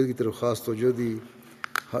 تعلیم و تربیت کی طرف خاص توجہ دی۔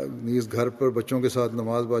 نیز گھر پر بچوں کے ساتھ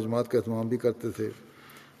نماز باجماعت کا اہتمام بھی کرتے تھے۔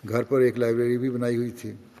 گھر پر ایک لائبریری بھی بنائی ہوئی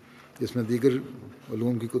تھی، جس میں دیگر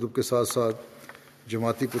علوم کی کتب کے ساتھ ساتھ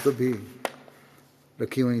جماعتی کتب بھی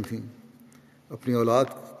رکھی ہوئی تھیں۔ اپنی اولاد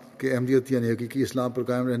کے احمدیت یعنی حقیقی اسلام پر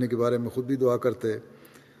قائم رہنے کے بارے میں خود بھی دعا کرتے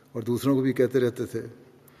اور دوسروں کو بھی کہتے رہتے تھے۔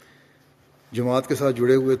 جماعت کے ساتھ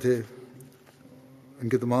جڑے ہوئے تھے۔ ان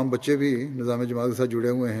کے تمام بچے بھی نظام جماعت کے ساتھ جڑے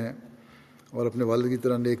ہوئے ہیں اور اپنے والد کی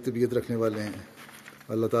طرح نیک طبیعت رکھنے والے ہیں۔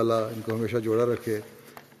 اللہ تعالیٰ ان کو ہمیشہ جوڑا رکھے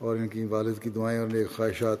اور ان کی والد کی دعائیں اور نیک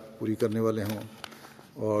خواہشات پوری کرنے والے ہوں،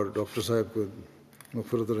 اور ڈاکٹر صاحب کو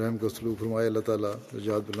مغفرت و رحم کا سلوک فرمائے، اللہ تعالیٰ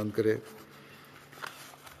درجات بلند کرے۔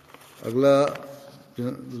 اگلا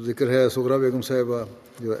ذکر ہے سغرا بیگم صاحبہ،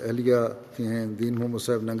 جو اہلیہ ہیں دین محمد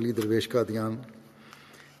صاحب ننگلی درویش قادیان۔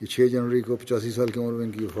 یہ 6 جنوری کو 85 سال کی عمر میں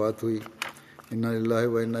ان کی وفات ہوئی۔ انا للہ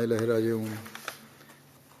و انا الیہ راجعون۔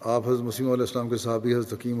 آپ حضرت مسیح علیہ السلام کے صحابی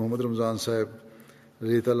حضرت حکیم محمد رمضان صاحب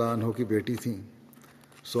رضی اللہ عنہ کی بیٹی تھیں۔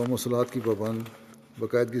 صوم و صلات کی پابند،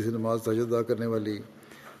 باقاعدگی سے نماز تہجد ادا کرنے والی،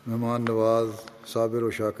 مہمان نواز، صابر و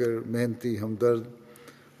شاکر، محنتی، ہمدرد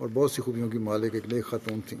اور بہت سی خوبیوں کی مالک ایک نیک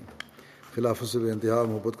خاتون تھیں۔ خلافت سے بے انتہا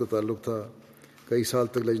محبت کا تعلق تھا۔ کئی سال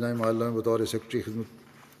تک لجنہ معلّہ میں بطور سیکرٹری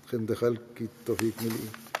خدمت خلق کی توفیق ملی۔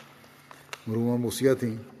 مرحومہ موسیہ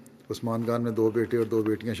تھیں۔ عثمان خان میں 2 بیٹے اور 2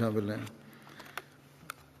 بیٹیاں شامل ہیں۔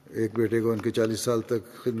 ایک بیٹے کو ان کے 40 سال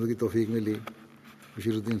تک خدمت کی توفیق ملی،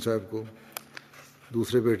 بشیر الدین صاحب کو۔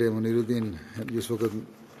 دوسرے بیٹے منیر الدین جس وقت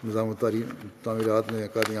نظام تعمیرات میں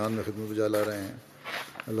قادیان میں خدمت بجا لا رہے ہیں۔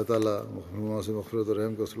 اللہ تعالیٰ مرحومہ سے مغفرت و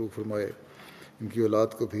رحم کا سلوک فرمائے، ان کی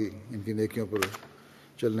اولاد کو بھی ان کی نیکیوں پر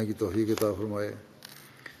چلنے کی توفیق عطا فرمائے۔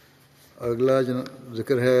 اگلا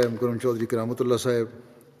ذکر ہے مکرم چودھری کرامت اللہ صاحب،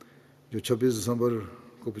 جو 26 دسمبر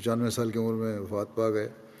کو 95 سال کی عمر میں وفات پا گئے۔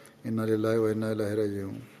 انا للہ و انا الیہ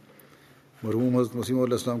راجعون۔ مرحوم حضرت مسیح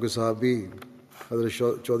علیہ السلام کے صحابی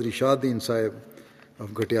حضرت چودھری شاہ دین صاحب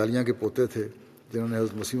گھٹیالیاں کے پوتے تھے، جنہوں نے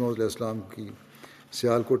حضرت مسیح علیہ السلام کی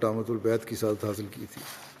سیالکوٹ آمد البیت کی سعادت حاصل کی تھی۔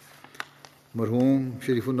 مرحوم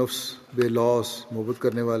شریف النفس، بے لوث، محبت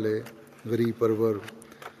کرنے والے، غریب پرور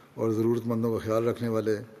اور ضرورت مندوں کا خیال رکھنے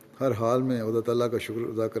والے، ہر حال میں اللہ تعالیٰ کا شکر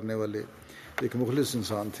ادا کرنے والے ایک مخلص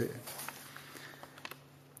انسان تھے۔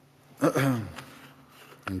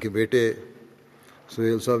 ان کے بیٹے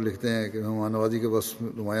سہیل صاحب لکھتے ہیں کہ مہمان نوازی کے بس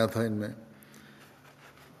نمایاں تھا ان میں،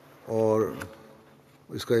 اور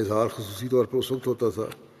اس کا اظہار خصوصی طور پر اس وقت ہوتا تھا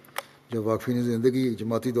جب واقفین زندگی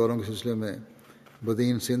جماعتی دوروں کے سلسلے میں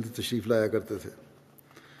بدین سندھ تشریف لایا کرتے تھے۔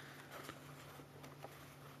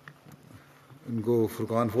 ان کو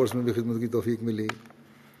فرقان فورس میں بھی خدمت کی توفیق ملی۔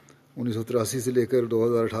 1983 سے لے کر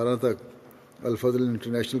 2018 تک الفضل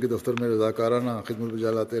انٹرنیشنل کے دفتر میں رضاکارانہ خدمت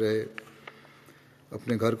بجا لاتے رہے۔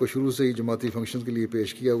 اپنے گھر کو شروع سے ہی جماعتی فنکشن کے لیے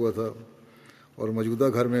پیش کیا ہوا تھا، اور موجودہ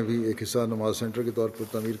گھر میں بھی ایک حصہ نماز سینٹر کے طور پر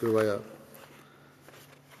تعمیر کروایا۔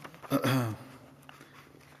 آپ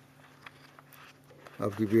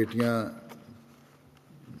کی بیٹیاں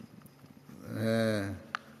ہیں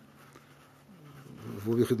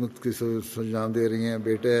وہ بھی خدمت کی انجام دے رہی ہیں،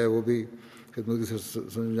 بیٹا ہے وہ بھی خدمت کی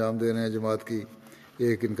انجام دے رہے ہیں جماعت کی.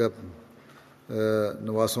 ایک ان کا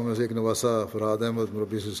نواسوں میں سے ایک نواسہ فرحاد احمد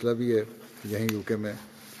مربی سلسلہ بھی ہے یہیں یو کے میں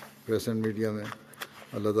پریسنٹ میڈیا میں.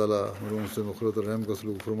 اللہ تعالیٰ مرحوم سے مغفرت اور رحم کا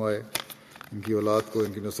سلوک فرمائے، ان کی اولاد کو،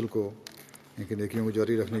 ان کی نسل کو، ان کی نیکیوں کو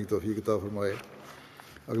جاری رکھنے کی توفیق عطا فرمائے.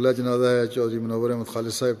 اگلا جنازہ ہے چودھری منور احمد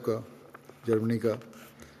خالد صاحب کا جرمنی کا،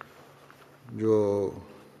 جو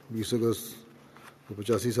 20 اگست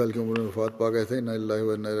 85 سال کی عمر میں وفات پا گئے تھے. انا للہ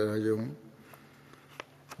و انا الیہ راجعون.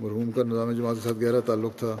 مرحوم کا نظام جماعت کے ساتھ گہرا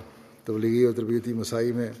تعلق تھا، تبلیغی اور تربیتی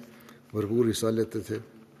مساعی میں بھرپور حصہ لیتے تھے،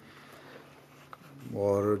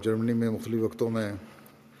 اور جرمنی میں مختلف وقتوں میں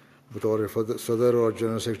بطور صدر اور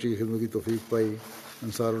جنرل سیکرٹری کی خدمت کی توفیق پائی.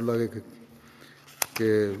 انصار اللہ کی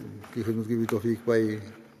خدمت کی بھی توفیق پائی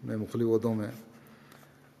میں مختلف عہدوں میں.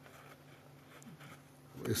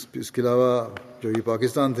 اس کے علاوہ جو یہ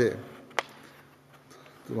پاکستان تھے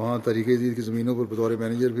تو وہاں تحریک جدید کی زمینوں پر بطور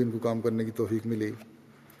مینیجر بھی ان کو کام کرنے کی توفیق ملی.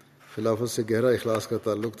 خلافت سے گہرا اخلاص کا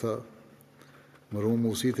تعلق تھا. مرحوم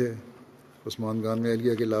موسی تھے. عثمان خان میں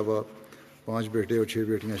اہلیہ کے علاوہ 5 بیٹے اور 6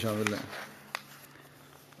 بیٹیاں شامل ہیں.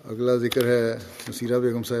 اگلا ذکر ہے نصیرہ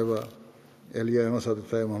بیگم صاحبہ اہلیہ احمد صادق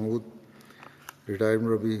فاضل محمود، ریٹائرڈ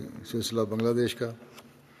مربی سلسلہ بنگلہ دیش کا،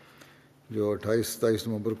 جو 28-27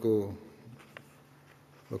 نومبر کو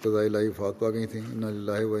وقضاء الہی وفات پا گئی تھیں. انا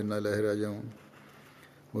للہ و انا الیہ راجعون.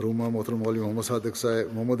 مرحومہ محترم مولوی محمد صادق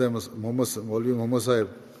صاحب مولوی محمد صاحب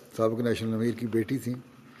سابق نیشنل امیر کی بیٹی تھیں.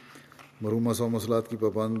 مرحومہ 100 مسلات کی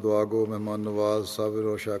پابند، دعا گو، مہمان نواز، صابر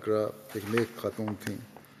اور شاکرہ ایک نیک خاتون تھیں.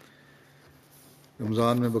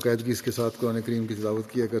 رمضان میں باقاعدگی کے ساتھ قرآن کریم کی تلاوت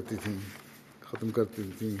کیا کرتی تھیں، ختم کرتی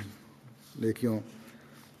تھیں نیکیوں،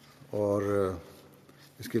 اور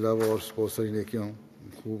اس کے علاوہ اور بہت ساری نیکیوں،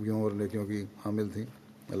 خوبیوں اور نیکیوں کی حامل تھیں.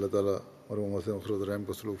 اللہ تعالیٰ مرحومہ سے مغفرت رحم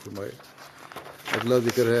کو سلوک فرمائے. اگلا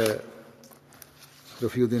ذکر ہے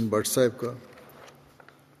رفیع الدین بٹ صاحب کا،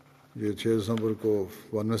 جو 6 دسمبر کو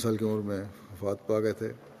 92 سال کی عمر میں وفات پا گئے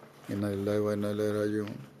تھے. انا للہ و انا الیہ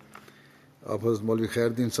راجعون. آپ حضرت مولوی خیر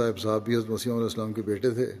الدین صاحب بھی حضرت مسیح علیہ السلام کے بیٹے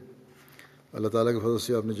تھے. اللہ تعالیٰ کے فضل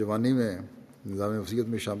سے آپ نے جوانی میں نظام وصیت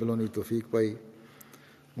میں شامل ہونے کی توفیق پائی.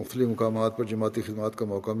 مختلف مقامات پر جماعتی خدمات کا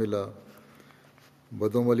موقع ملا.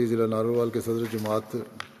 بدوم علی ضلع ناروال کے صدر جماعت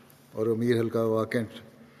اور امیر حلقہ واکینٹ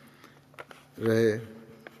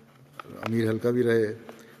بھی رہے.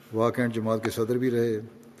 واکینٹ جماعت کے صدر بھی رہے.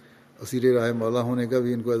 اسیر راہ مولا ہونے کا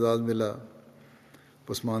بھی ان کو اعزاز ملا.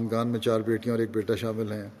 پسماندگان میں 4 بیٹیاں اور 1 بیٹا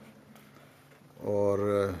شامل ہیں، اور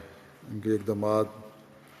ان کے ایک داماد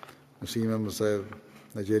نسیم احمد صاحب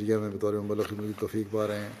نائجیریا میں بطور مبلغ خدمت کی توفیق پا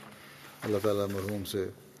رہے ہیں. اللہ تعالیٰ مرحوم سے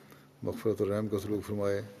مغفرت اور رحم کا سلوک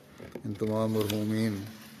فرمائے. ان تمام مرحومین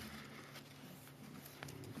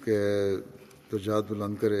کے درجات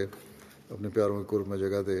بلند کرے، اپنے پیاروں کے قرب میں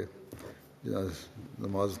جگہ دے.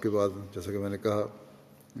 نماز کے بعد جیسا کہ میں نے کہا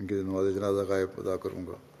ان کی نماز جنازہ غائب ادا کروں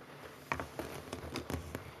گا.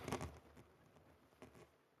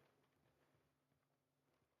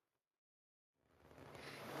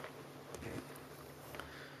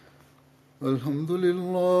 الحمد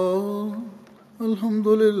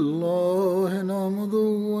لله نحمده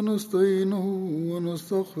ونستعينه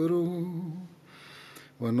ونستغفره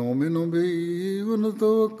ونؤمن به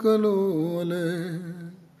ونتوكل عليه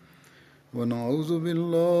ونعوذ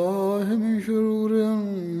بالله من شرور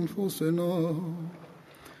أنفسنا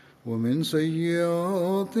ومن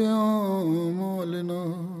سيئات أعمالنا.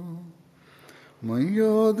 من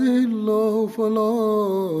يهده الله فلا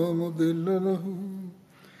مضل له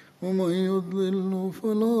ومن يضلل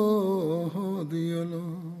فلا هادي له.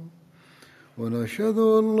 ونشهد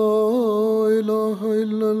أن لا إله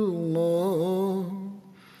إلا الله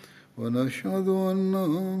ونشهد أن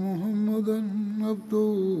محمدا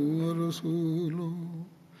عبده ورسوله.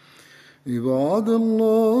 عباد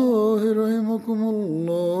الله رحمكم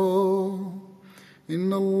الله، إن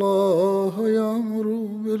الله يأمر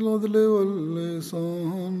بالعدل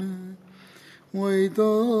والإحسان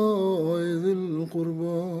وإيتاء ذي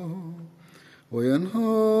القربى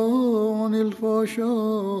وينهى عن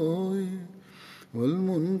الفحشاء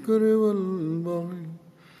والمنكر والبغي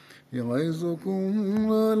يعظكم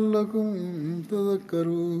لعلكم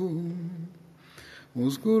تذكرون.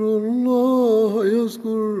 اذكروا الله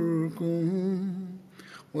يذكركم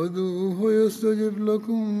وادعوه يستجب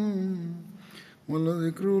لكم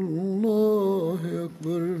ولذكر الله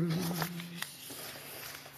أكبر.